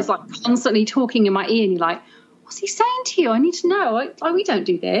someone was like constantly talking in my ear and you're like, what's he saying to you? I need to know. Like, we don't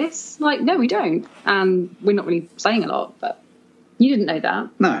do this. Like, no, we don't. And we're not really saying a lot, but you didn't know that.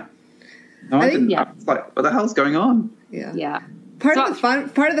 No, I didn't. Yeah. I was like, what the hell's going on? Yeah. Part of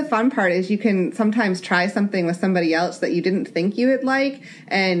the fun part is you can sometimes try something with somebody else that you didn't think you would like,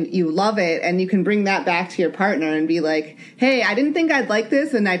 and you love it, and you can bring that back to your partner and be like, hey, I didn't think I'd like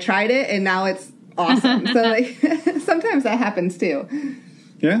this, and I tried it, and now it's awesome. So like, sometimes that happens too.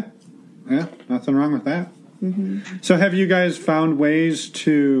 Yeah, nothing wrong with that. Mm-hmm. So have you guys found ways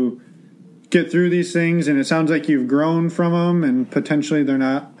to get through these things, and it sounds like you've grown from them, and potentially they're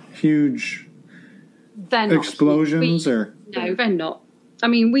not huge explosions? No, they're not. I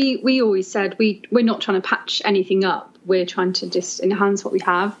mean, we always said we're not trying to patch anything up. We're trying to just enhance what we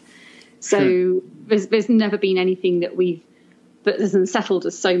have. So there's never been anything that hasn't settled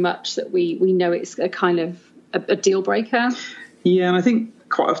us so much that we know it's a kind of a deal breaker. Yeah, and I think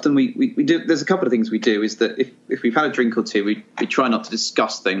quite often we do. There's a couple of things we do. Is that if we've had a drink or two, we try not to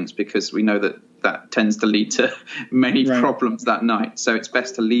discuss things, because we know that tends to lead to many problems that night. So it's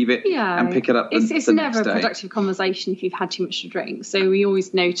best to leave it and pick it up. It's never a productive conversation if you've had too much to drink. So we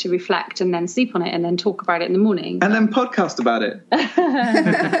always know to reflect and then sleep on it and then talk about it in the morning. And then podcast about it.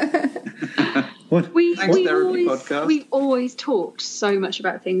 What? We've always talked so much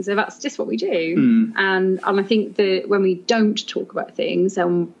about things, and that's just what we do. And I think that when we don't talk about things,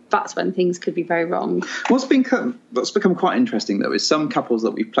 that's when things could be very wrong. What's become quite interesting, though, is some couples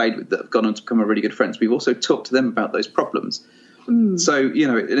that we've played with that have gone on to become really good friends, we've also talked to them about those problems. So,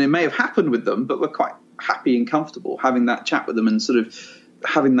 it may have happened with them, but we're quite happy and comfortable having that chat with them and sort of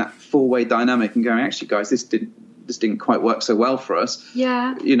having that four-way dynamic and going, actually, guys, this didn't quite work so well for us.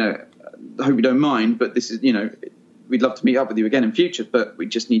 Yeah. I hope you don't mind, but this is, we'd love to meet up with you again in future, but we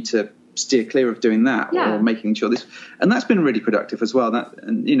just need to steer clear of doing that or making sure this. And that's been really productive as well.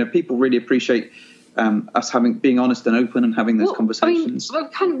 People really appreciate us being honest and open and having those conversations.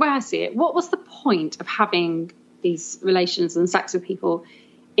 Kind of where I see it, what was the point of having these relations and sex with people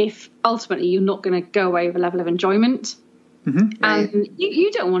if ultimately you're not going to go away with a level of enjoyment? And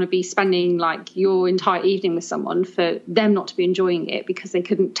you don't want to be spending like your entire evening with someone for them not to be enjoying it because they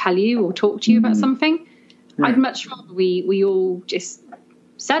couldn't tell you or talk to you about something. I'd much rather we all just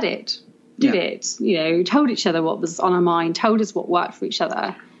said it, did it, told each other what was on our mind, told us what worked for each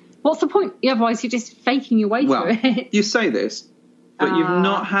other. What's the point? Otherwise you're just faking your way through it. You say this, but you've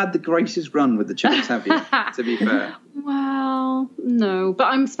not had the greatest run with the chaps, have you, to be fair? Well, no, but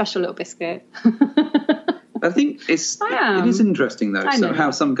I'm a special little biscuit. I think it is interesting, though, how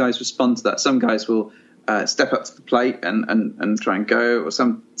some guys respond to that. Some guys will step up to the plate and try and go, or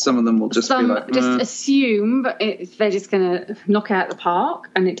some of them will just be like... just assume they're just going to knock it out the park,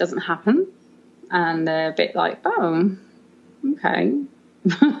 and it doesn't happen. And they're a bit like, oh, okay.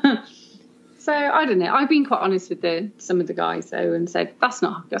 So, I don't know. I've been quite honest with some of the guys, though, and said, that's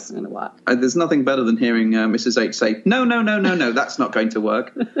not going to work. There's nothing better than hearing Mrs. H say, no, that's not going to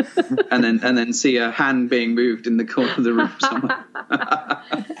work. and then see a hand being moved in the corner of the room somewhere.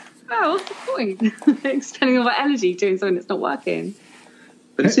 Well, what's the point? Expending all that energy doing something that's not working.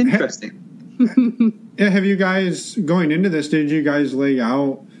 But it's interesting. Have you guys, going into this, did you guys lay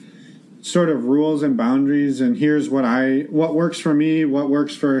out sort of rules and boundaries, and here's what works for me, what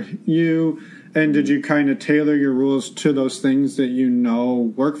works for you, and did you kind of tailor your rules to those things that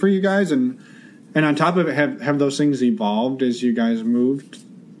work for you guys, and on top of it, have those things evolved as you guys moved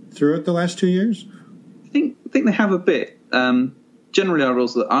through it the last 2 years? I think they have a bit. Generally, our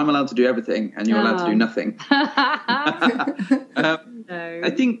rules are that I'm allowed to do everything and you're allowed to do nothing. No. I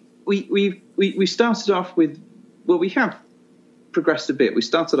think we started off with, we have progressed a bit. We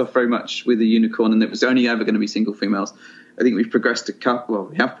started off very much with a unicorn, and it was only ever going to be single females. I think we've progressed to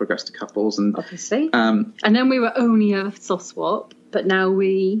we have progressed to couples, and obviously, and then we were only a soft swap, but now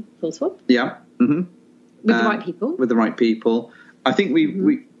we full swap. Yeah, with the right people. With the right people, I think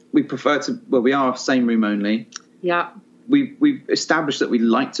we prefer to. Well, we are same room only. Yeah. We've established that we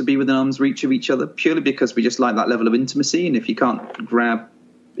like to be within arm's reach of each other purely because we just like that level of intimacy, and if you can't grab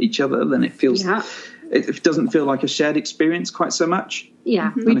each other, then it feels. Yeah. It doesn't feel like a shared experience quite so much.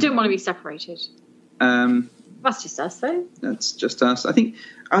 Yeah, we don't want to be separated. That's just us, though. That's just us. I think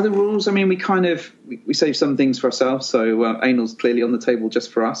other rules, I mean, we save some things for ourselves, so anal's clearly on the table just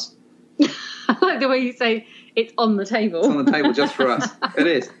for us. I like the way you say it's on the table. It's on the table just for us. It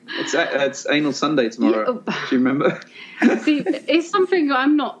is. It's Anal Sunday tomorrow. Do you remember? See, it's something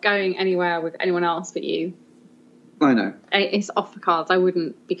I'm not going anywhere with anyone else but you. I know. It's off the cards. I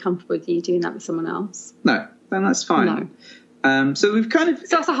wouldn't be comfortable with you doing that with someone else. No, then that's fine. No. So we've kind of...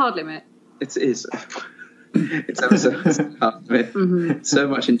 So that's a hard limit. It is. It's ever so hard limit. Mm-hmm. So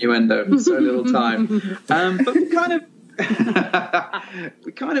much innuendo, so little time. But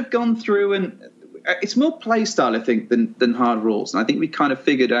we kind of gone through, and it's more play style, I think, than hard rules. And I think we kind of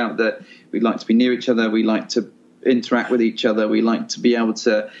figured out that we like to be near each other. We like to interact with each other. We like to be able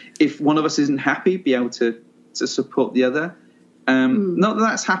to, if one of us isn't happy, be able to support the other. Not that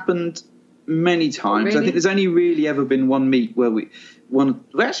that's happened many times. Really? I think there's only really ever been one meet where one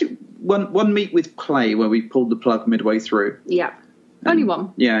meet with play where we pulled the plug midway through. Yeah, only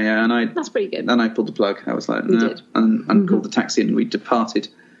one. Yeah, and that's pretty good. And I pulled the plug. I was like, no, and called the taxi, and we departed.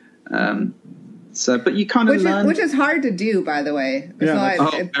 But you kind of learn, which is hard to do, by the way.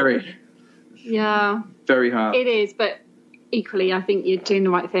 Yeah, very. Yeah, very hard. It is, but equally, I think you're doing the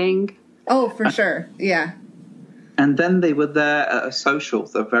right thing. Oh, for sure. Yeah. And then they were there at a social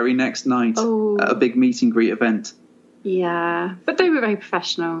the very next night at a big meet and greet event. Yeah, but they were very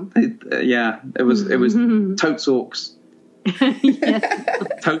professional. It was totes orcs.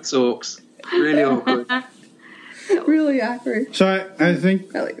 Totes orcs. Really awkward. Really awkward. So I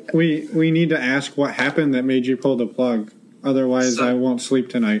think we need to ask what happened that made you pull the plug. Otherwise, I won't sleep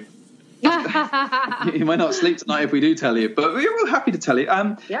tonight. You might not sleep tonight if we do tell you, but we're happy to tell you.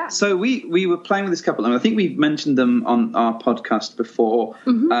 So we were playing with this couple, and I think we've mentioned them on our podcast before.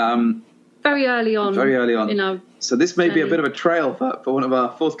 Mm-hmm. very early on. Very early on. In our so this may be a bit of a trail for one of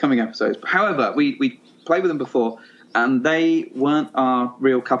our forthcoming episodes. However, we played with them before, and they weren't our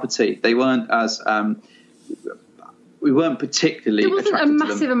real cup of tea. They weren't as... we weren't particularly attracted to them. There wasn't a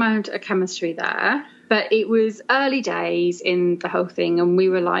massive amount of chemistry there, but it was early days in the whole thing, and we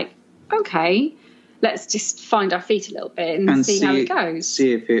were like, okay, let's just find our feet a little bit and see how it goes.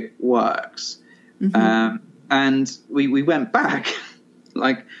 See if it works. Mm-hmm. And we went back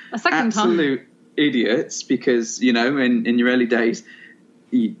like a second absolute time. Idiots, because, you know, in your early days,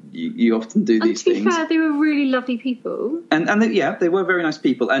 you often do these things. And to be fair, they were really lovely people. And they were very nice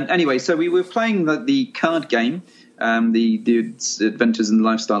people. And anyway, so we were playing the card game, the Adventures in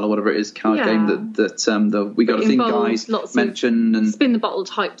Lifestyle or whatever it is card game that we got to think guys mention and spin the bottle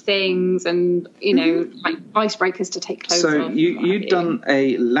type things, and you know, like icebreakers to take clothes off. So you'd done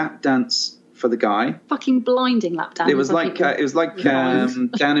a lap dance for the guy. Fucking blinding lap dance. It was like down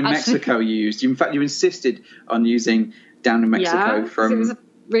in Mexico. You used. In fact, you insisted on using Down in Mexico from. It was a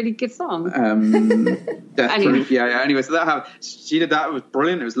really good song. Death Proof. Yeah. Anyway, so she did that. It was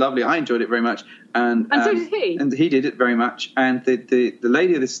brilliant. It was lovely. I enjoyed it very much. And so did he. And he did it very much. And the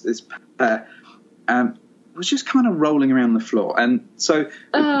lady of this pair was just kind of rolling around the floor. And so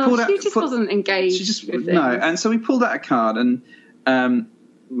she just wasn't engaged. She just no. And so we pulled out a card, and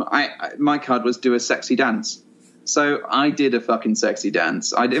my card was do a sexy dance. So I did a fucking sexy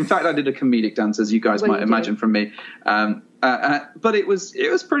dance. In fact, I did a comedic dance, as you guys might imagine from me. But it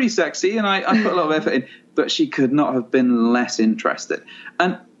was pretty sexy, and I put a lot of effort in. But she could not have been less interested.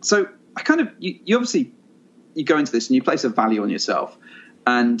 And so I kind of you obviously you go into this and you place a value on yourself,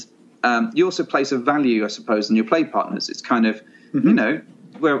 and you also place a value, I suppose, on your play partners. It's kind of you know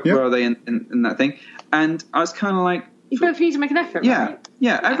where are they in that thing? And I was kind of like, you both need to make an effort. Yeah.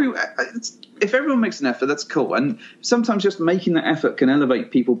 If everyone makes an effort, that's cool. And sometimes just making that effort can elevate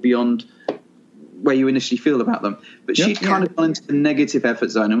people beyond where you initially feel about them. But she'd kind of gone into the negative effort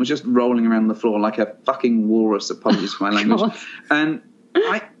zone and was just rolling around the floor like a fucking walrus, apologies for my language. And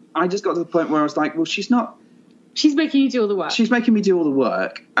I just got to the point where I was like, well, she's making you do all the work. She's making me do all the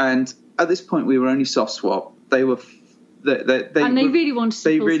work. And at this point, we were only soft swap. They really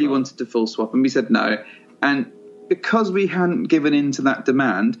wanted to full swap. And we said no. And because we hadn't given in to that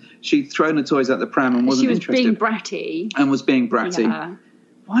demand, she'd thrown her toys out the pram and wasn't interested. She was being bratty. Yeah.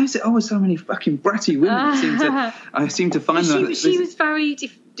 Why is it always so many fucking bratty women? I seem to find that. She was very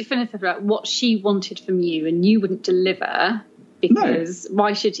definitive about what she wanted from you, and you wouldn't deliver because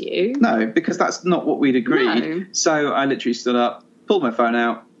why should you? No, because that's not what we'd agreed. No. So I literally stood up, pulled my phone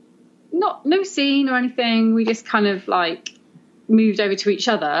out. No scene or anything. We just kind of like moved over to each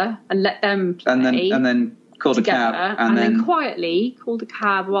other and let them play. And then called together, a cab, and then quietly called a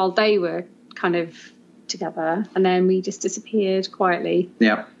cab while they were kind of together, and then we just disappeared quietly.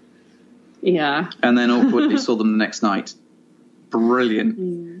 Yeah. And then awkwardly saw them the next night.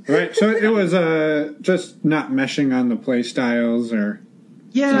 Brilliant. Right. So it was just not meshing on the play styles, or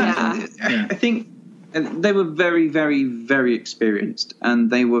I think they were very, very, very experienced, and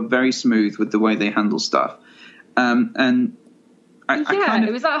they were very smooth with the way they handle stuff, and.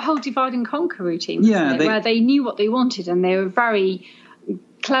 It was that whole divide and conquer routine, where they knew what they wanted, and they were very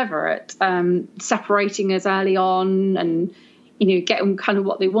clever at separating us early on, and getting kind of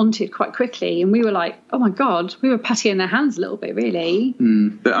what they wanted quite quickly. And we were like, oh my god, we were patting their hands a little bit, really.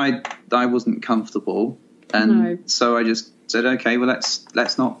 But I wasn't comfortable, and so I just said, okay, well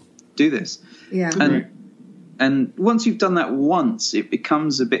let's not do this. Yeah. And once you've done that once, it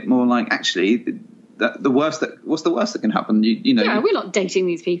becomes a bit more like, actually. What's the worst that can happen? We're not dating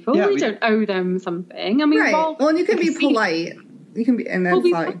these people. We don't owe them something. I mean, right. Well, you can be polite. You can be, and that's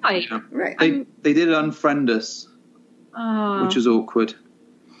polite. Right. They did unfriend us, which was awkward.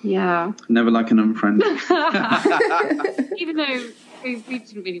 Yeah. Never like an unfriend. Even though we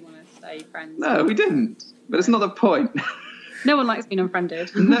didn't really want to stay friends. No, we didn't. But it's not the point. No one likes being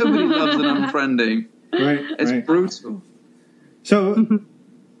unfriended. Nobody loves an unfriending. Right. It's brutal. So.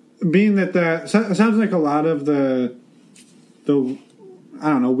 Being that sounds like a lot of the I don't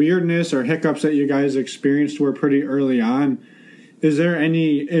know, weirdness or hiccups that you guys experienced were pretty early on. Is there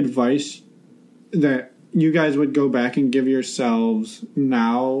any advice that you guys would go back and give yourselves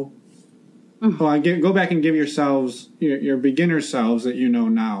now? Well, go back and give yourselves your beginner selves that you know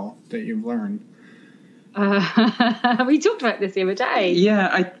now that you've learned. We talked about this the other day.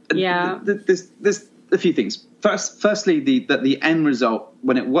 There's a few things. Firstly, the end result,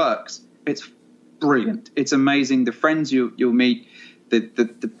 when it works, it's brilliant. It's amazing. The friends you'll meet,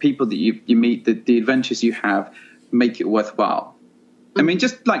 the people that you meet, the adventures you have, make it worthwhile. I mean,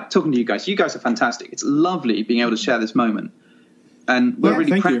 just like talking to you guys are fantastic. It's lovely being able to share this moment. And we're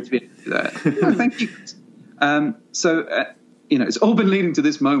really proud to be able to do that. Thank you. It's all been leading to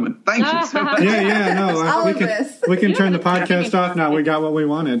this moment. Thank you so much. We can turn the podcast off now. We got what we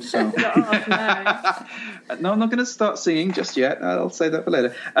wanted. So. No, I'm not going to start singing just yet. I'll say that for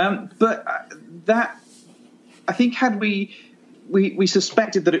later. But that, I think, had we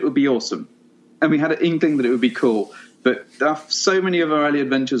suspected that it would be awesome, and we had an inkling that it would be cool. But so many of our early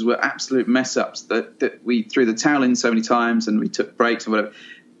adventures were absolute mess ups that we threw the towel in so many times, and we took breaks and whatever.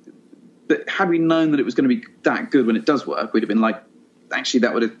 But had we known that it was going to be that good when it does work, we'd have been like, actually,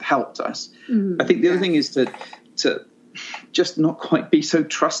 that would have helped us. I think the other thing is to just not quite be so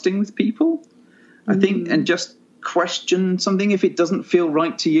trusting with people, I think, and just question something. If it doesn't feel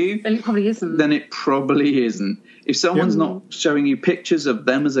right to you, then it probably isn't. If someone's not showing you pictures of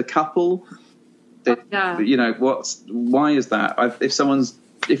them as a couple, why is that?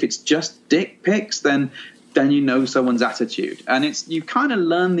 If it's just dick pics, then you know someone's attitude. And you kind of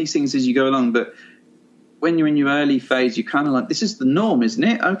learn these things as you go along, but when you're in your early phase, you kind of like, this is the norm, isn't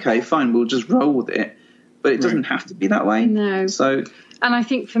it? Okay, fine, we'll just roll with it. But it doesn't have to be that way. No. And I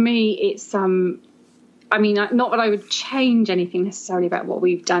think for me, it's, not that I would change anything necessarily about what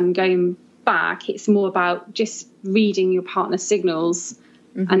we've done going back. It's more about just reading your partner's signals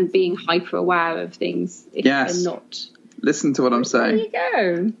and being hyper aware of things if they're not. Listen to what I'm saying.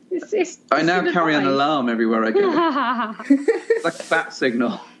 There you go. I now carry an alarm everywhere I go. It's like a bat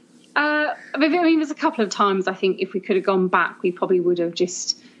signal. There's a couple of times I think if we could have gone back, we probably would have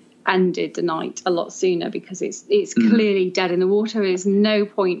just ended the night a lot sooner, because it's clearly dead in the water. There's no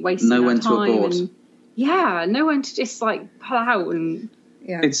point wasting our time. No one to abort. No one to just like pull out and.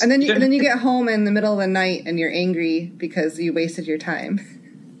 Yeah, and then you get home in the middle of the night and you're angry because you wasted your time.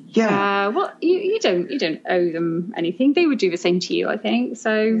 Yeah. You don't owe them anything. They would do the same to you, I think.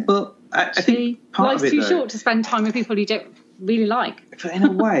 So. Well, I think life's too short to spend time with people you don't really like. But in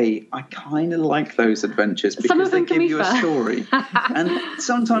a way, I kind of like those adventures because they give you a story. And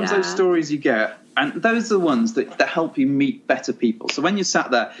sometimes those stories you get, and those are the ones that help you meet better people. So when you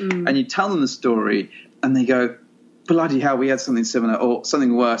sat there and you tell them the story and they go, bloody hell, we had something similar or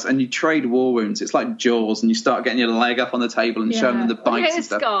something worse, and you trade war wounds. It's like Jaws, and you start getting your leg up on the table and showing them the bites and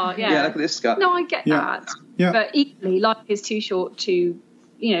stuff. Scar, look at this scar. No, I get that. Yeah. But equally, life is too short to,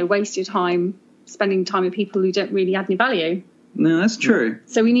 waste your time spending time with people who don't really add any value. No, that's true.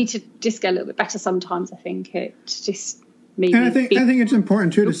 So we need to just get a little bit better sometimes, I think. It's just maybe. And I think it's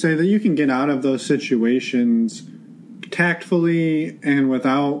important, too, to say that you can get out of those situations tactfully and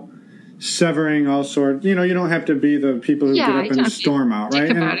without severing all sorts. You don't have to be the people who get up and storm out, right?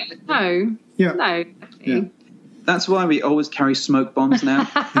 About it. No. Yeah. No. Yeah. That's why we always carry smoke bombs now.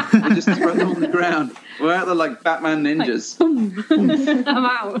 We just throw them on the ground. We're out there like Batman ninjas. I'm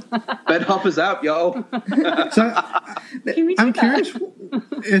out. Bed hoppers out, y'all. So I'm curious,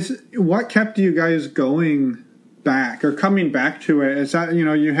 what kept you guys going back or coming back to it? Is that,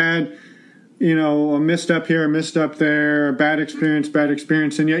 you had, a misstep here, a misstep there, a bad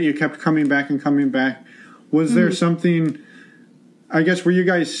experience, and yet you kept coming back and coming back. Was there something, I guess, were you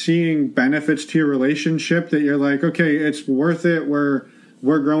guys seeing benefits to your relationship that you're like, okay, it's worth it, we're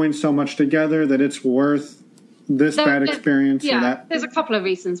growing so much together that it's worth this bad experience or that? There's a couple of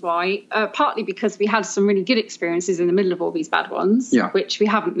reasons why. Partly because we had some really good experiences in the middle of all these bad ones, which we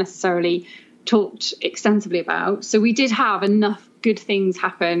haven't necessarily talked extensively about. So we did have enough good things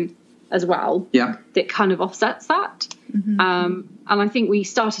happen as well that kind of offsets that. And I think we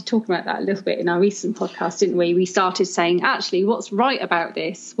started talking about that a little bit in our recent podcast, didn't we? We started saying, actually, what's right about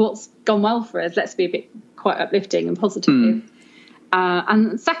this? What's gone well for us? Let's be a bit quite uplifting and positive.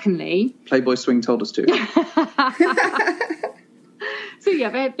 And secondly... Playboy Swing told us to. So,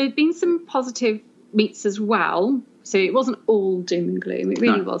 there'd been some positive meets as well. So it wasn't all doom and gloom. It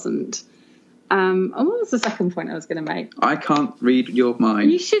really wasn't. And what was the second point I was going to make? I can't read your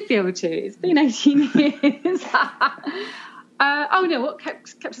mind. You should be able to. It's been 18 years. What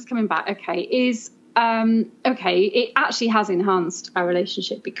kept us coming back, is, it actually has enhanced our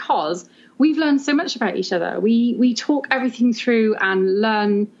relationship because we've learned so much about each other. We talk everything through and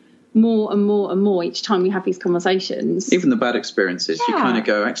learn more and more and more each time we have these conversations. Even the bad experiences, you kind of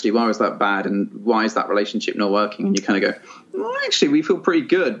go, actually, why was that bad and why is that relationship not working? And you kind of go, well, actually, we feel pretty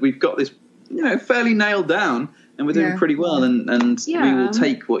good. We've got this fairly nailed down, and we're doing pretty well, and we will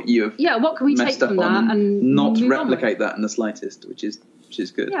take what you have what can we take from that and not replicate that in the slightest, which is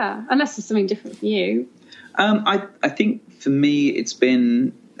good. Yeah, unless there's something different for you. I think for me it's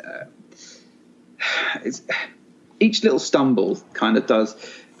been each little stumble kind of does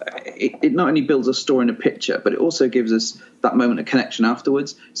it not only builds a story and a picture, but it also gives us that moment of connection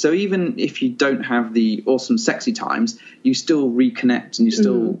afterwards. So even if you don't have the awesome sexy times, you still reconnect and you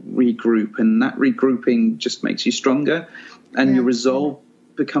still regroup, and that regrouping just makes you stronger, and your resolve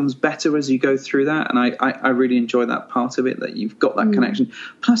becomes better as you go through that. And I really enjoy that part of it, that you've got that connection.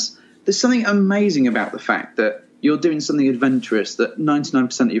 Plus, there's something amazing about the fact that you're doing something adventurous that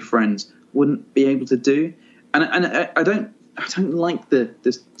 99% of your friends wouldn't be able to do. And I don't like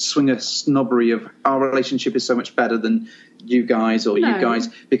the swinger snobbery of our relationship is so much better than you guys or you guys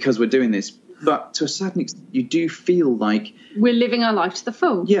because we're doing this. But to a certain extent, you do feel like we're living our life to the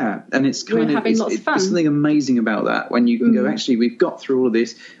full. Yeah, and it's kind of having lots of fun. There's something amazing about that when you can go, actually, we've got through all of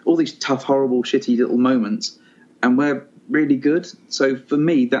this, all these tough, horrible, shitty little moments, and we're really good. So for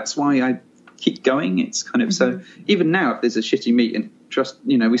me, that's why I keep going. It's kind of so even now, if there's a shitty meeting, trust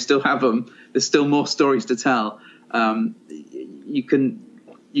we still have them. There's still more stories to tell.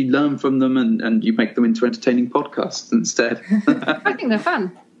 You learn from them and you make them into entertaining podcasts instead. I think they're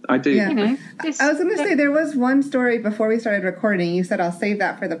fun. I do. Yeah. I was going to say, there was one story before we started recording. You said, I'll save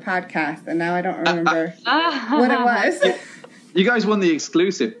that for the podcast. And now I don't remember what it was. You guys won the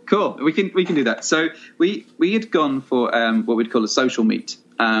exclusive. Cool. We can do that. So we had gone for what we'd call a social meet,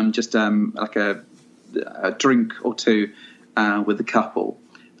 just like a drink or two with a couple.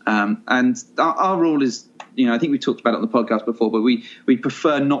 And our rule is, I think we talked about it on the podcast before, but we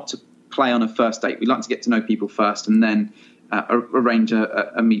prefer not to play on a first date. We like to get to know people first and then arrange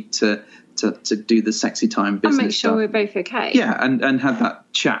a meet to do the sexy time business and make sure stuff. We're both okay. Yeah, and have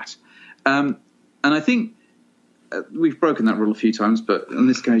that chat. And I think we've broken that rule a few times, but on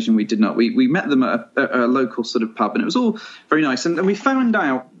this occasion we did not. We met them at a local sort of pub, and it was all very nice. And we found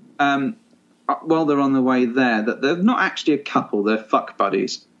out while they're on the way there that they're not actually a couple, they're fuck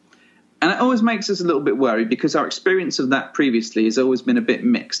buddies. And it always makes us a little bit worried because our experience of that previously has always been a bit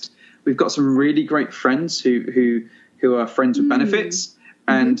mixed. We've got some really great friends who are friends with benefits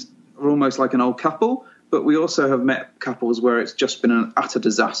and are almost like an old couple, but we also have met couples where it's just been an utter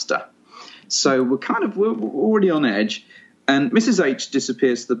disaster. So we're already on edge, and Mrs. H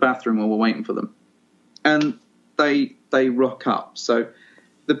disappears to the bathroom while we're waiting for them, and they rock up. So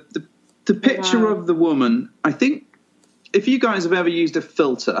the picture of the woman, I think, if you guys have ever used a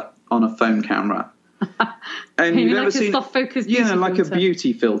filter on a phone camera, and you've ever seen soft focus, like a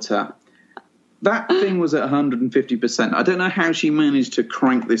beauty filter. That thing was at 150%. I don't know how she managed to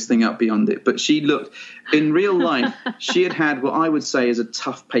crank this thing up beyond it, but she looked, in real life, she had what I would say is a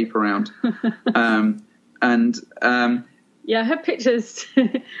tough paper round. Yeah, her pictures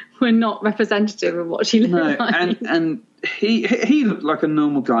were not representative of what she looked like. And he looked like a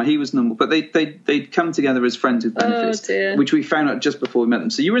normal guy. He was normal, but they'd come together as friends with benefits, which we found out just before we met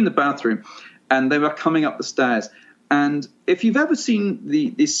them. So you were in the bathroom, and they were coming up the stairs. And if you've ever seen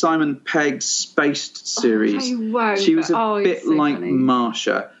the Simon Pegg Spaced series, she was a bit like funny.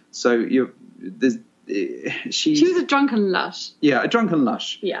 Marsha. So she was a drunken lush. Yeah, a drunken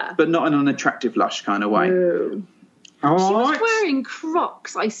lush. Yeah, but not in an attractive lush kind of way. No. She was wearing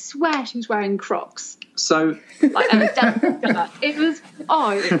Crocs. I swear she was wearing Crocs. So, it was.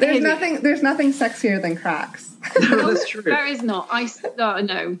 There's nothing sexier than Crocs. No, that's true. There is not.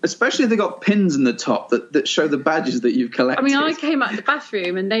 No. Especially if they got pins in the top that show the badges that you've collected. I mean, I came out of the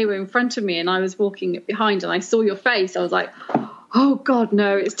bathroom and they were in front of me, and I was walking behind, and I saw your face. I was like, "Oh God,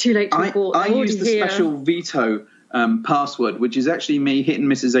 no! It's too late to report." I used the special veto password, which is actually me hitting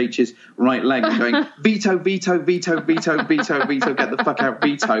Mrs. H's right leg and going, veto, veto, veto, veto, veto, veto, get the fuck out,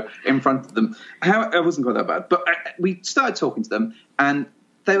 veto, in front of them. It wasn't quite that bad. But we started talking to them, and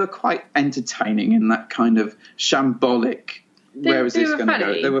they were quite entertaining in that kind of shambolic, where is this going to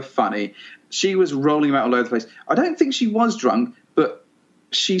go? They were funny. She was rolling about all over the place. I don't think she was drunk, but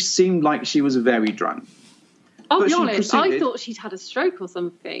she seemed like she was very drunk. I'll be honest, I thought she'd had a stroke or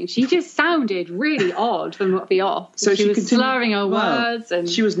something. She just sounded really odd from what be off. So she was slurring her words. And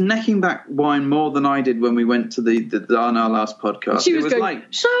she was necking back wine more than I did when we went to on our last podcast. She was going, like,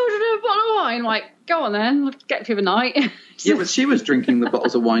 so a bottle of wine. Like, go on then, let's get through the night. Yeah, but she was drinking the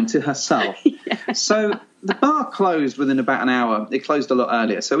bottles of wine to herself. Yeah. So the bar closed within about an hour. It closed a lot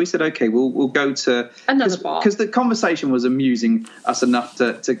earlier. So we said, okay, we'll go to another bar. Because the conversation was amusing us enough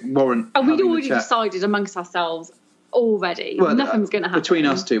to warrant. And we'd already decided amongst ourselves already. Well, nothing's going to happen. Between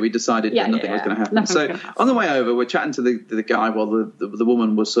us two, we decided that nothing was going to happen. So on the way over, we're chatting to the guy while the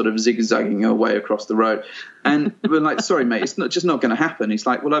woman was sort of zigzagging her way across the road. And we're like, sorry, mate, it's just not going to happen. He's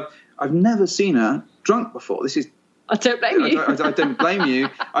like, well, I've never seen her drunk before. This is... I don't blame you. I don't blame you.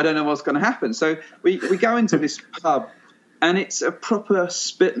 I don't know what's going to happen. So we go into this pub, and it's a proper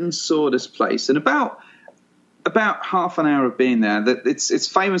spit and sawdust place. And about about half an hour of being there, that it's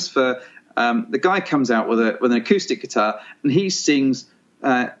famous for the guy comes out with an acoustic guitar and he sings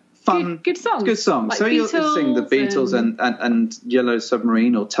fun, good songs. Good songs. Like so he'll sing the Beatles and Yellow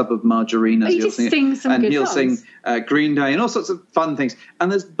Submarine or Tub of Margarine. He just sings some good songs. And he'll sing Green Day and all sorts of fun things.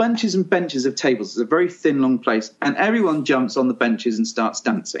 And there's bunches and benches of tables. It's a very thin, long place. And everyone jumps on the benches and starts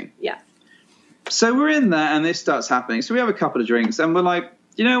dancing. Yeah. So we're in there and this starts happening. So we have a couple of drinks and we're like,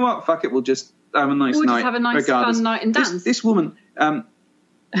 you know what? Fuck it. We'll just have a nice night. We'll just have a nice, fun night and dance. This woman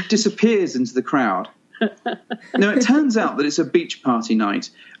disappears into the crowd. Now, it turns out that it's a beach party night,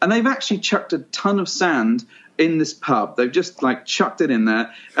 and they've actually chucked a ton of sand in this pub. They've just, chucked it in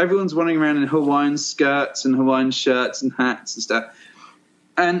there. Everyone's running around in Hawaiian skirts and Hawaiian shirts and hats and stuff.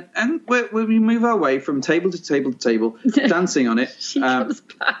 And we move our way from table to table to table, dancing on it. She comes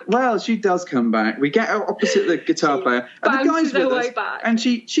back. Well, she does come back. We get opposite the guitar player, and the guy's with us, back. and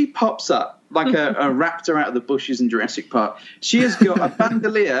she pops up like a raptor out of the bushes in Jurassic Park. She has got a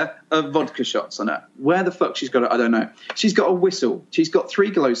bandolier of vodka shots on her. Where the fuck she's got it, I don't know. She's got a whistle. She's got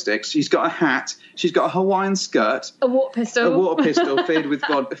 3 glow sticks. She's got a hat. She's got a Hawaiian skirt. A water pistol filled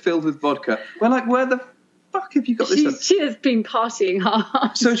with vodka. We're like, where the fuck have you got this? She has been partying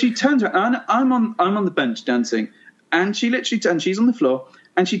hard. So she turns around, and I'm on the bench dancing, and she literally and she's on the floor,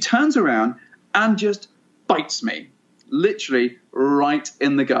 and she turns around and just bites me. Literally right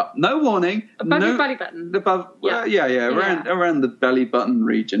in the gut. No warning. Above your belly button. Around the belly button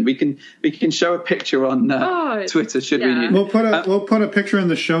region. We can show a picture on Twitter. Should we need? We'll put a picture in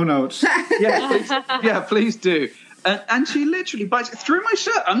the show notes. Please do. And she literally bites through my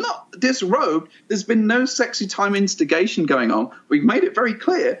shirt. I'm not disrobed. There's been no sexy time instigation going on. We've made it very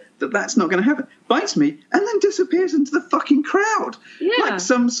clear that that's not going to happen. Bites me and then disappears into the fucking crowd. Yeah. Like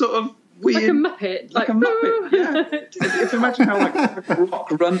some sort of weird, like a Muppet. Yeah. If you imagine how a rock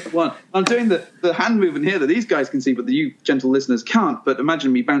run one. I'm doing the hand movement here that these guys can see, but you gentle listeners can't. But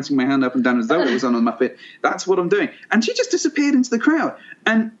imagine me bouncing my hand up and down as though it was on a Muppet. That's what I'm doing. And she just disappeared into the crowd.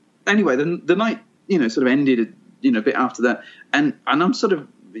 And anyway, the night sort of ended a bit after that. And I'm sort of.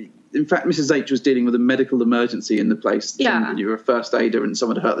 In fact, Mrs. H was dealing with a medical emergency in the place. Yeah. You were a first aider and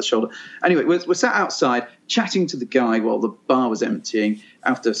someone had hurt the shoulder. Anyway, we're sat outside chatting to the guy while the bar was emptying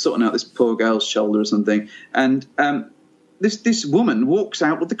after sorting out this poor girl's shoulder or something. And this woman walks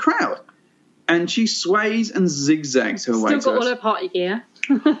out with the crowd. And she sways and zigzags her way to us. Still got all her party gear.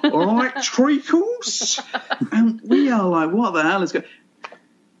 Electricals. And we are like, what the hell is going on?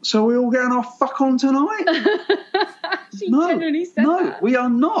 So we all getting our fuck on tonight? Genuinely said that. We are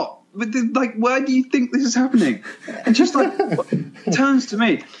not. Like, why do you think this is happening? And she's like, turns to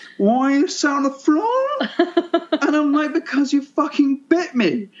me, why are you sat on the floor? And I'm like, because you fucking bit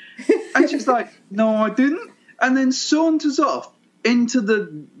me. And she's like, no, I didn't. And then saunters off into the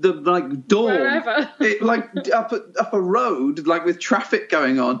door, wherever, up a road, with traffic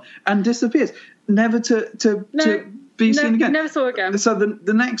going on, and disappears, never to be seen again. Never saw her again. So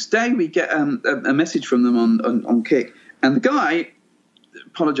the next day we get a message from them on Kik, and the guy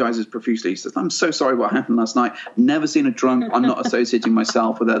apologises profusely. He says, I'm so sorry what happened last night. Never seen a drunk. I'm not associating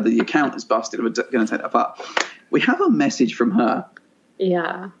myself with her. The account is busted. We're going to take that apart. We have a message from her.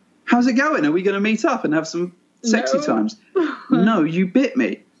 Yeah. How's it going? Are we going to meet up and have some sexy times? No, you bit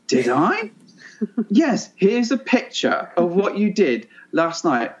me. Did I? Yes, here's a picture of what you did last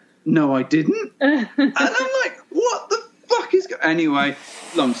night. No, I didn't. And I'm like, what the fuck is going on? Anyway,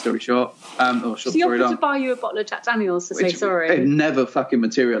 long story short. She offered to buy you a bottle of Jack Daniels to say sorry. It never fucking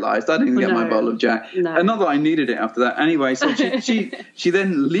materialised. I didn't get my bottle of Jack. No. And not that I needed it after that. Anyway, so she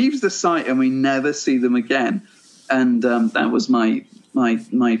then leaves the site and we never see them again. And that was my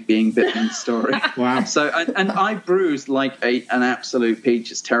being bitten story. Wow. So and I bruised like an absolute peach.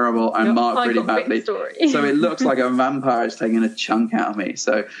 It's terrible. I'm marked really badly. So it looks like a vampire is taking a chunk out of me.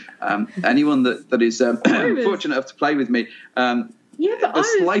 So anyone that is fortunate enough to play with me. But I was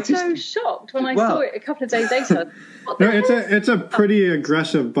so shocked when I saw it a couple of days later. It's a pretty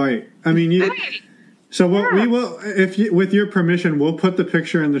aggressive bite. I mean, so what we will, with your permission, we'll put the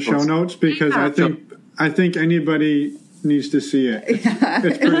picture in the show notes because I think anybody needs to see it.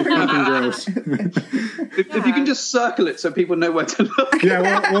 It's pretty fucking gross. If you can just circle it so people know where to look.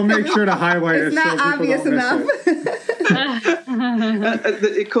 Yeah, we'll make sure to highlight it. It's not so obvious enough.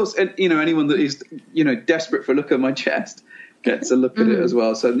 Of course, anyone that is desperate for a look at my chest gets a look at it as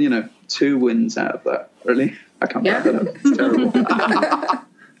well. So 2 wins out of that. Really, I can't back that up. It's terrible.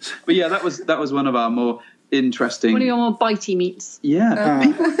 But yeah, that was one of our more interesting. One of your more bitey meats. Yeah,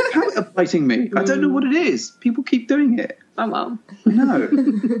 people are biting me. I don't know what it is. People keep doing it. Oh, well. No.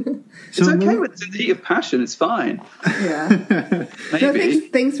 It's okay when it's in the heat of passion. It's fine. Yeah. Maybe.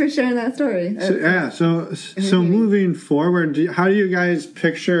 Thanks for sharing that story. So moving forward, how do you guys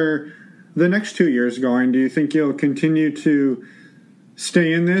picture the next 2 years going? Do you think you'll continue to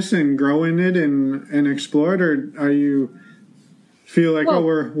stay in this and grow in it and explore it, or are you feel like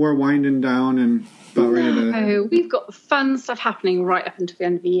we're winding down and about ready to? We've got fun stuff happening right up until the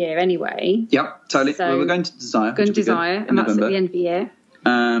end of the year anyway. Yep, totally. So we're going to Desire. And that's at the end of the year.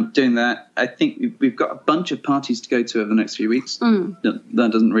 Doing that, I think we've got a bunch of parties to go to over the next few weeks. That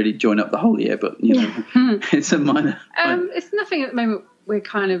doesn't really join up the whole year, but it's a minor. It's nothing at the moment. We're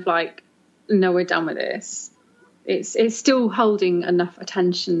kind of like, no, we're done with this. It's still holding enough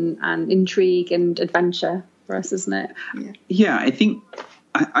attention and intrigue and adventure for us, isn't it? Yeah, I think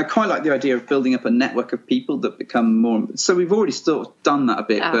I quite like the idea of building up a network of people that become more. So we've already sort of done that a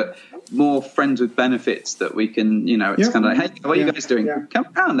bit, but more friends with benefits that we can, it's kind of like, hey, what are you guys doing? Yeah. Come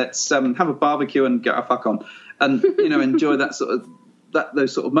around, let's have a barbecue and get our fuck on, and enjoy that sort of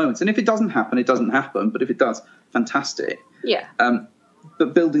those sort of moments. And if it doesn't happen, it doesn't happen. But if it does, fantastic. Yeah.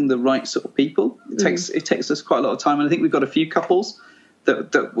 But building the right sort of people, it takes us quite a lot of time. And I think we've got a few couples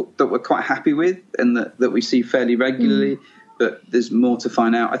that we're quite happy with and that we see fairly regularly. But there's more to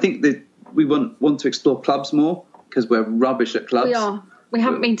find out. I think that we want to explore clubs more because we're rubbish at clubs. We are. We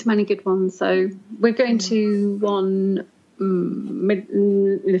haven't been to many good ones, so we're going to one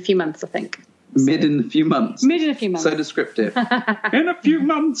in a few months, I think. Mid in a few months. So descriptive. In a few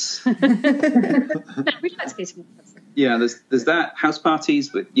months. We'd like to go to more. Yeah, there's that. House parties,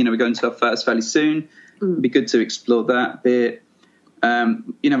 but we're going to our first fairly soon. It'd be good to explore that bit. You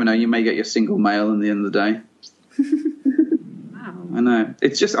never know, you may get your single male in the end of the day. Wow. I know.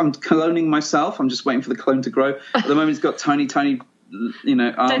 It's just I'm cloning myself. I'm just waiting for the clone to grow. At the moment, it's got tiny, arms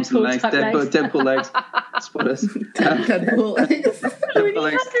Deadpool and legs. Deadpool legs. Spoilers. Deadpool legs. He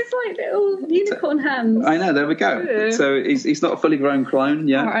has his like little unicorn hands. I know. There we go. Yeah. So he's not a fully grown clone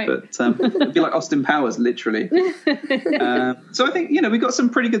yet, right. but it'd be like Austin Powers, literally. So I think we've got some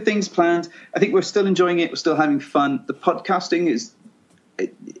pretty good things planned. I think we're still enjoying it. We're still having fun. The podcasting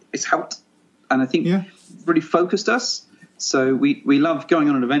it's helped, and I think really focused us. So we love going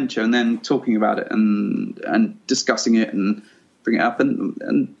on an adventure and then talking about it and discussing it and bring it up,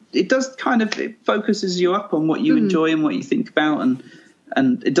 and it does it focuses you up on what you enjoy and what you think about,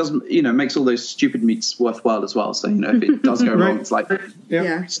 and it doesn't makes all those stupid meets worthwhile as well. So if it does go wrong, it's like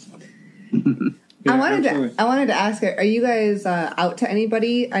yeah. I wanted to ask, are you guys out to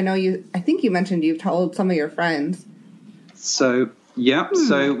anybody? I think you mentioned you've told some of your friends. So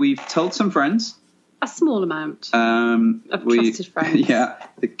so we've told some friends. A small amount of trusted friends. Yeah,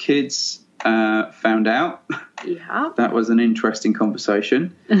 the kids found out. Yeah. That was an interesting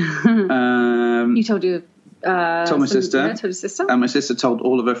conversation. You told told my sister. Yeah, told your sister. And my sister told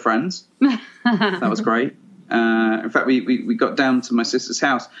all of her friends. That was great. In fact, we got down to my sister's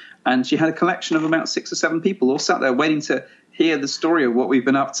house, and she had a collection of about 6 or 7 people all sat there waiting to hear the story of what we've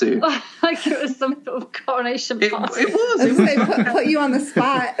been up to. Like it was some sort of coronation party. It was. They put you on the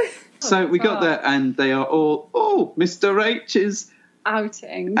spot. So we got there, and they are all, Mr. H's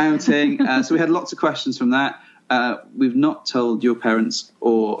outing. So we had lots of questions from that. We've not told your parents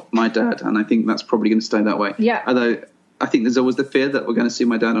or my dad, and I think that's probably going to stay that way. Yeah. Although I think there's always the fear that we're going to see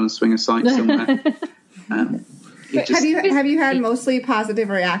my dad on a swinger site somewhere. Have you had mostly positive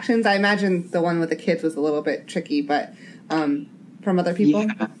reactions? I imagine the one with the kids was a little bit tricky, but from other people.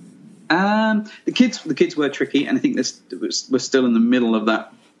 Yeah. The kids were tricky, and I think we're still in the middle of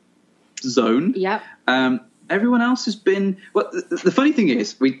that zone. Yeah. Everyone else has been. Well, the funny thing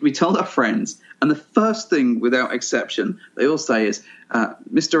is, we told our friends, and the first thing, without exception, they all say is,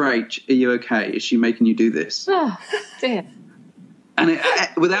 "Mr. H, are you okay? Is she making you do this?" Oh dear. And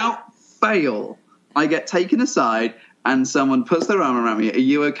without fail, I get taken aside, and someone puts their arm around me. Are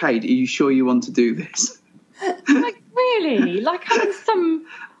you okay? Are you sure you want to do this? Like really? Like having some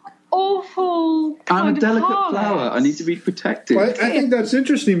awful. I'm a delicate flower. I need to be protected. Well, I think that's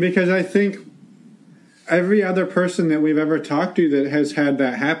interesting because I think every other person that we've ever talked to that has had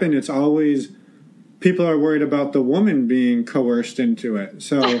that happen, it's always people are worried about the woman being coerced into it.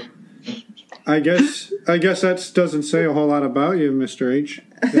 So I guess that doesn't say a whole lot about you, Mr. H.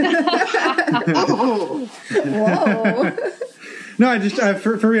 Whoa. No, I just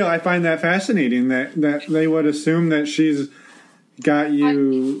for real, I find that fascinating that they would assume that she's got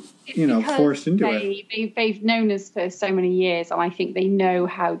you, forced into it. They've known us for so many years, and I think they know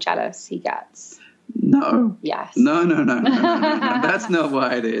how jealous he gets. No. Yes. No. That's not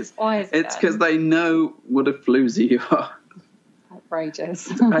why it is. Why is it? It's because they know what a floozy you are. Outrageous.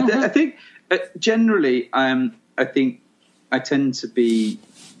 I think generally, I think I tend to be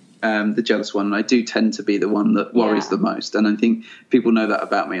the jealous one. And I do tend to be the one that worries the most. And I think people know that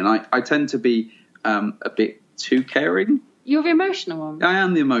about me. And I tend to be a bit too caring. You're the emotional one. I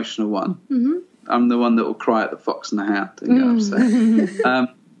am the emotional one. Mm-hmm. I'm the one that will cry at the Fox and the Hound and get upset.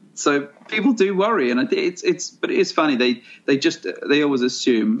 So people do worry, and but it is funny. They always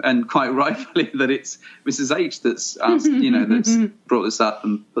assume, and quite rightfully, that it's Mrs. H that's asked, that's brought this up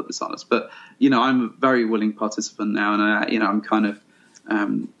and put this on us. But I'm a very willing participant now, and I'm kind of.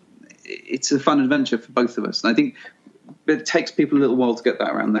 It's a fun adventure for both of us, and I think it takes people a little while to get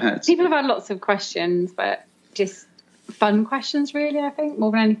that around their heads. People have had lots of questions, but just fun questions, really. I think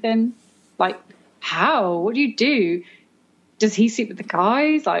more than anything, like how? What do you do? Does he sleep with the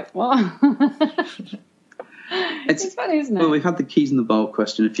guys? Like, what? It's funny, isn't it? Well, we've had the keys in the bowl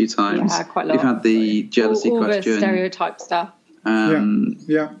question a few times. Yeah, quite a lot. We've had the jealousy all question. The stereotype stuff.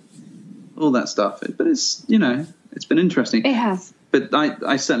 All that stuff. But it's, it's been interesting. It has. But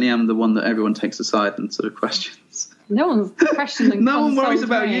I certainly am the one that everyone takes aside and sort of questions. No one's questioning. No one worries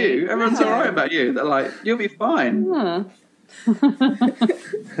about you. Everyone's all right about you. They're like, you'll be fine. Yeah.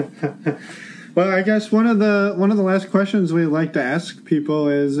 Well, I guess one of the last questions we like to ask people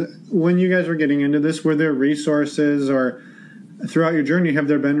is, when you guys were getting into this, were there resources, or throughout your journey, have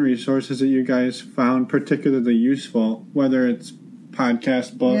there been resources that you guys found particularly useful, whether it's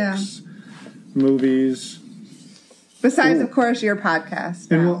podcasts, books, movies? Besides, of course, your podcast.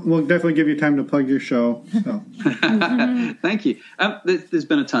 And we'll definitely give you time to plug your show. So. Thank you. There's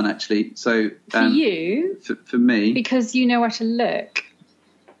been a ton, actually. So for you, for me, because you know where to look.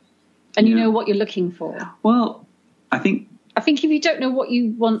 And you know what you're looking for. Well, I think if you don't know what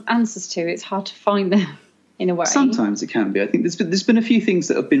you want answers to, it's hard to find them in a way. Sometimes it can be. I think there's been a few things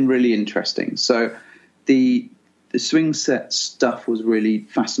that have been really interesting. So the swing set stuff was really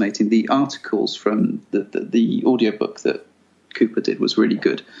fascinating. The articles from the audiobook that Cooper did was really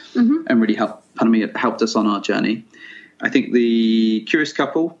good and really helped us on our journey. I think the Curious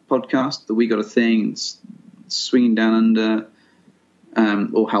Couple podcast, the We Got a Thing, Swinging Down Under,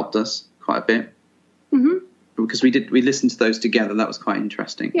 all helped us quite a bit because we listened to those together. That was quite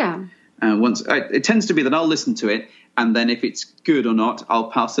interesting. Yeah. Once it tends to be that I'll listen to it, and then if it's good or not,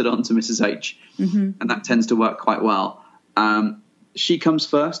 I'll pass it on to Mrs. H, and that tends to work quite well. She Comes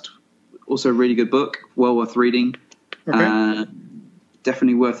First, also a really good book, well worth reading. Okay.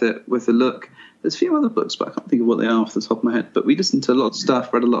 Definitely worth a look. There's a few other books, but I can't think of what they are off the top of my head. But we listened to a lot of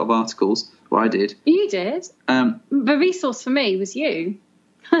stuff, read a lot of articles. Well, I did. You did? The resource for me was you.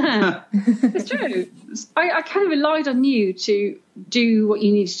 It's true. I kind of relied on you to do what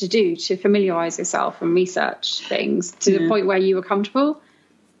you needed to do to familiarise yourself and research things to the point where you were comfortable.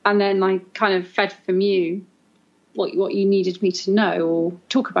 And then I kind of fed from you what you needed me to know or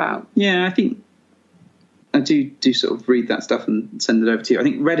talk about. Yeah, I think I do sort of read that stuff and send it over to you. I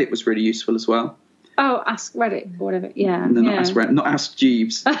think Reddit was really useful as well. Oh, Ask Reddit or whatever. Yeah. No, not Ask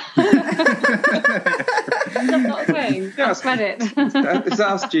Jeeves. That's not a thing. Ask Reddit. It's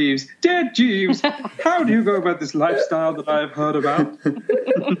Ask Jeeves. Dear Jeeves, how do you go about this lifestyle that I've heard about?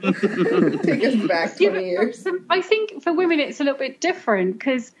 Take us back 20 years. I think for women it's a little bit different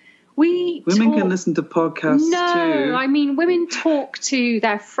because women can listen to podcasts too. No, I mean women talk to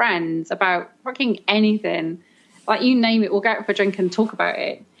their friends about fucking anything. Like you name it, we'll go out for a drink and talk about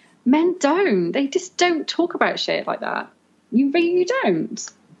it. Men don't. They just don't talk about shit like that. You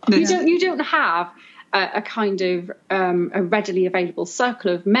don't. No. You don't have a kind of a readily available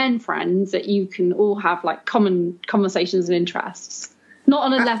circle of men friends that you can all have like common conversations and interests. Not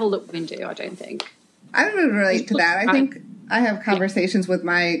on a level that women do, I don't think. I don't relate to that. I think I have conversations with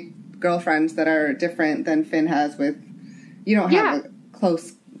my girlfriends that are different than Finn has with. You don't have a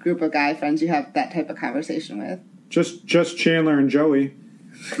close group of guy friends you have that type of conversation with. Just Chandler and Joey.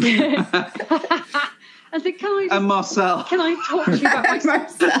 And Marcel. Can I talk to you about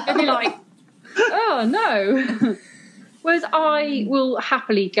myself? And be like, oh no. Whereas I will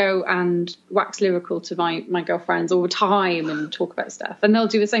happily go and wax lyrical to my girlfriends all the time and talk about stuff, and they'll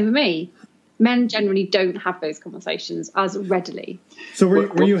do the same with me. Men generally don't have those conversations as readily. So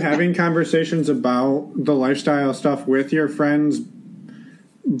were you having conversations about the lifestyle stuff with your friends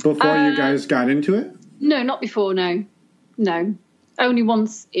before you guys got into it? No, not before, no. Only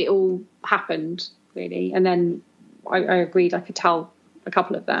once it all happened, really. And then I agreed I could tell a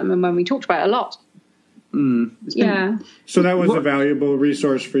couple of them. And when we talked about it a lot. So that was a valuable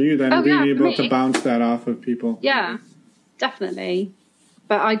resource for you then, being able to bounce that off of people. Yeah, definitely.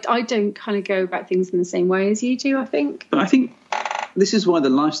 But I don't kind of go about things in the same way as you do, I think. But I think this is why the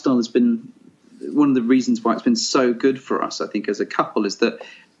lifestyle has been one of the reasons why it's been so good for us, I think, as a couple, is that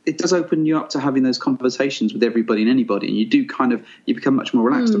it does open you up to having those conversations with everybody and anybody, and you become much more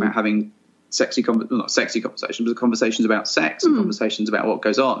relaxed about having not sexy conversations, but conversations about sex and conversations about what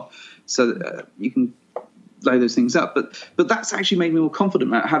goes on. So you can lay those things up. But that's actually made me more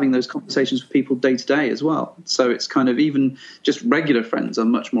confident about having those conversations with people day to day as well. So it's kind of even just regular friends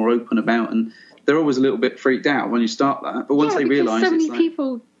I'm much more open about, and they're always a little bit freaked out when you start that. But once they realise, so many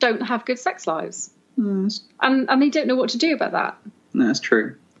people don't have good sex lives, and they don't know what to do about that. No, that's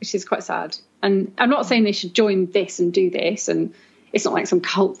true. Which is quite sad. And I'm not saying they should join this and do this, and it's not like some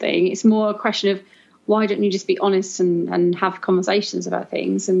cult thing. It's more a question of, why don't you just be honest and have conversations about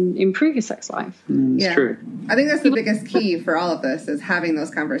things and improve your sex life? It's true. I think that's the biggest key for all of this, is having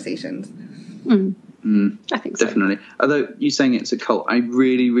those conversations. I think so. Definitely. Although you saying it's a cult, I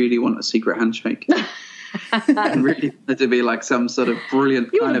really, really want a secret handshake. I really want it to be like some sort of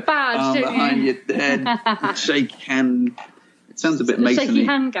brilliant kind of arm behind your head, shake hand. It sounds a bit Masony. Shaky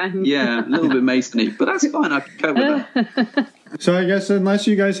hand gang. Yeah, a little bit Masony, but that's fine. I can cope with that. So I guess unless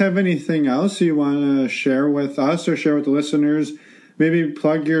you guys have anything else you want to share with us or share with the listeners, maybe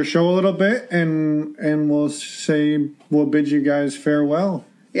plug your show a little bit, and we'll bid you guys farewell.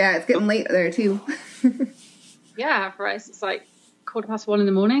 Yeah, it's getting late there too. Yeah, for us it's like 1:15 in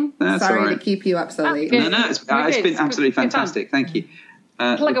the morning. Sorry to keep you up so late. No, it's been absolutely fantastic. Thank you.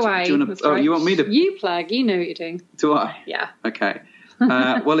 Plug away. You want me to? You plug. You know what you're doing. Do I? Yeah. Okay.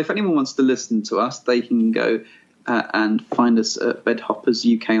 Well, if anyone wants to listen to us, they can go and find us at Bedhoppers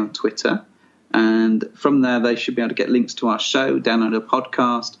UK on Twitter. And from there, they should be able to get links to our show, download a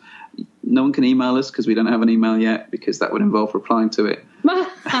podcast. No one can email us because we don't have an email yet, because that would involve replying to it.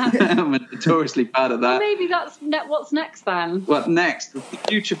 I'm notoriously bad at that. Well, maybe that's what's next then. Well, next, the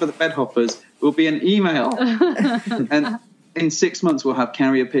future for the Bedhoppers will be an email. And in 6 months, we'll have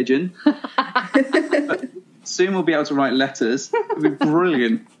carrier pigeon. Soon we'll be able to write letters. It'll be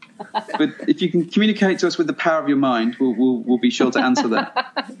brilliant. But if you can communicate to us with the power of your mind, we'll be sure to answer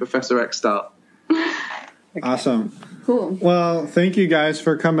that. Professor X style. Okay. Awesome. Cool. Well, thank you guys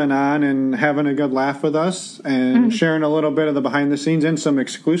for coming on and having a good laugh with us and sharing a little bit of the behind the scenes and some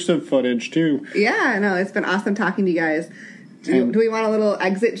exclusive footage too. Yeah, no, it's been awesome talking to you guys. Do we want a little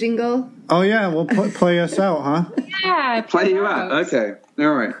exit jingle? Oh yeah, we'll play us out, huh? Yeah, play you out. Okay,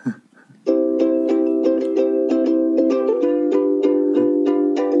 all right.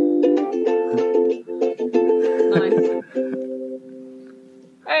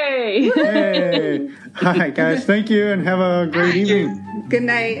 Hey. All right, guys. Thank you, and have a great evening. Good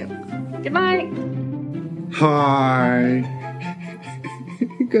night. Good night. Hi.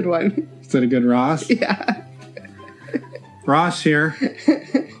 Good one. Is that a good Ross? Yeah. Ross here.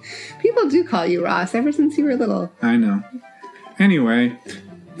 People do call you Ross ever since you were little. I know. Anyway,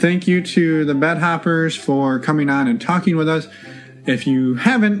 thank you to the Bedhoppers for coming on and talking with us. If you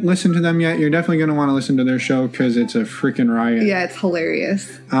haven't listened to them yet, you're definitely going to want to listen to their show because it's a freaking riot. Yeah, it's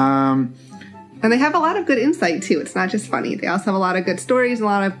hilarious. And they have a lot of good insight, too. It's not just funny. They also have a lot of good stories and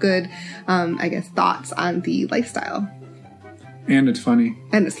a lot of good, thoughts on the lifestyle. And it's funny.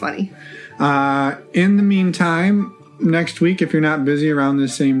 And it's funny. In the meantime, next week, if you're not busy around the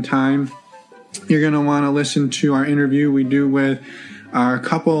same time, you're going to want to listen to our interview we do with our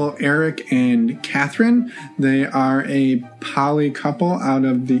couple, Eric and Catherine. They are a poly couple out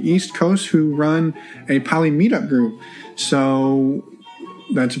of the East Coast who run a poly meetup group. So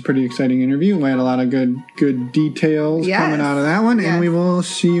that's a pretty exciting interview. We had a lot of good details coming out of that one. Yes. And we will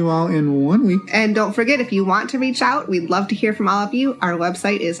see you all in 1 week. And don't forget, if you want to reach out, we'd love to hear from all of you. Our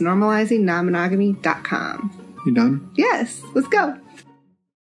website is normalizingnonmonogamy.com. You done? Yes. Let's go.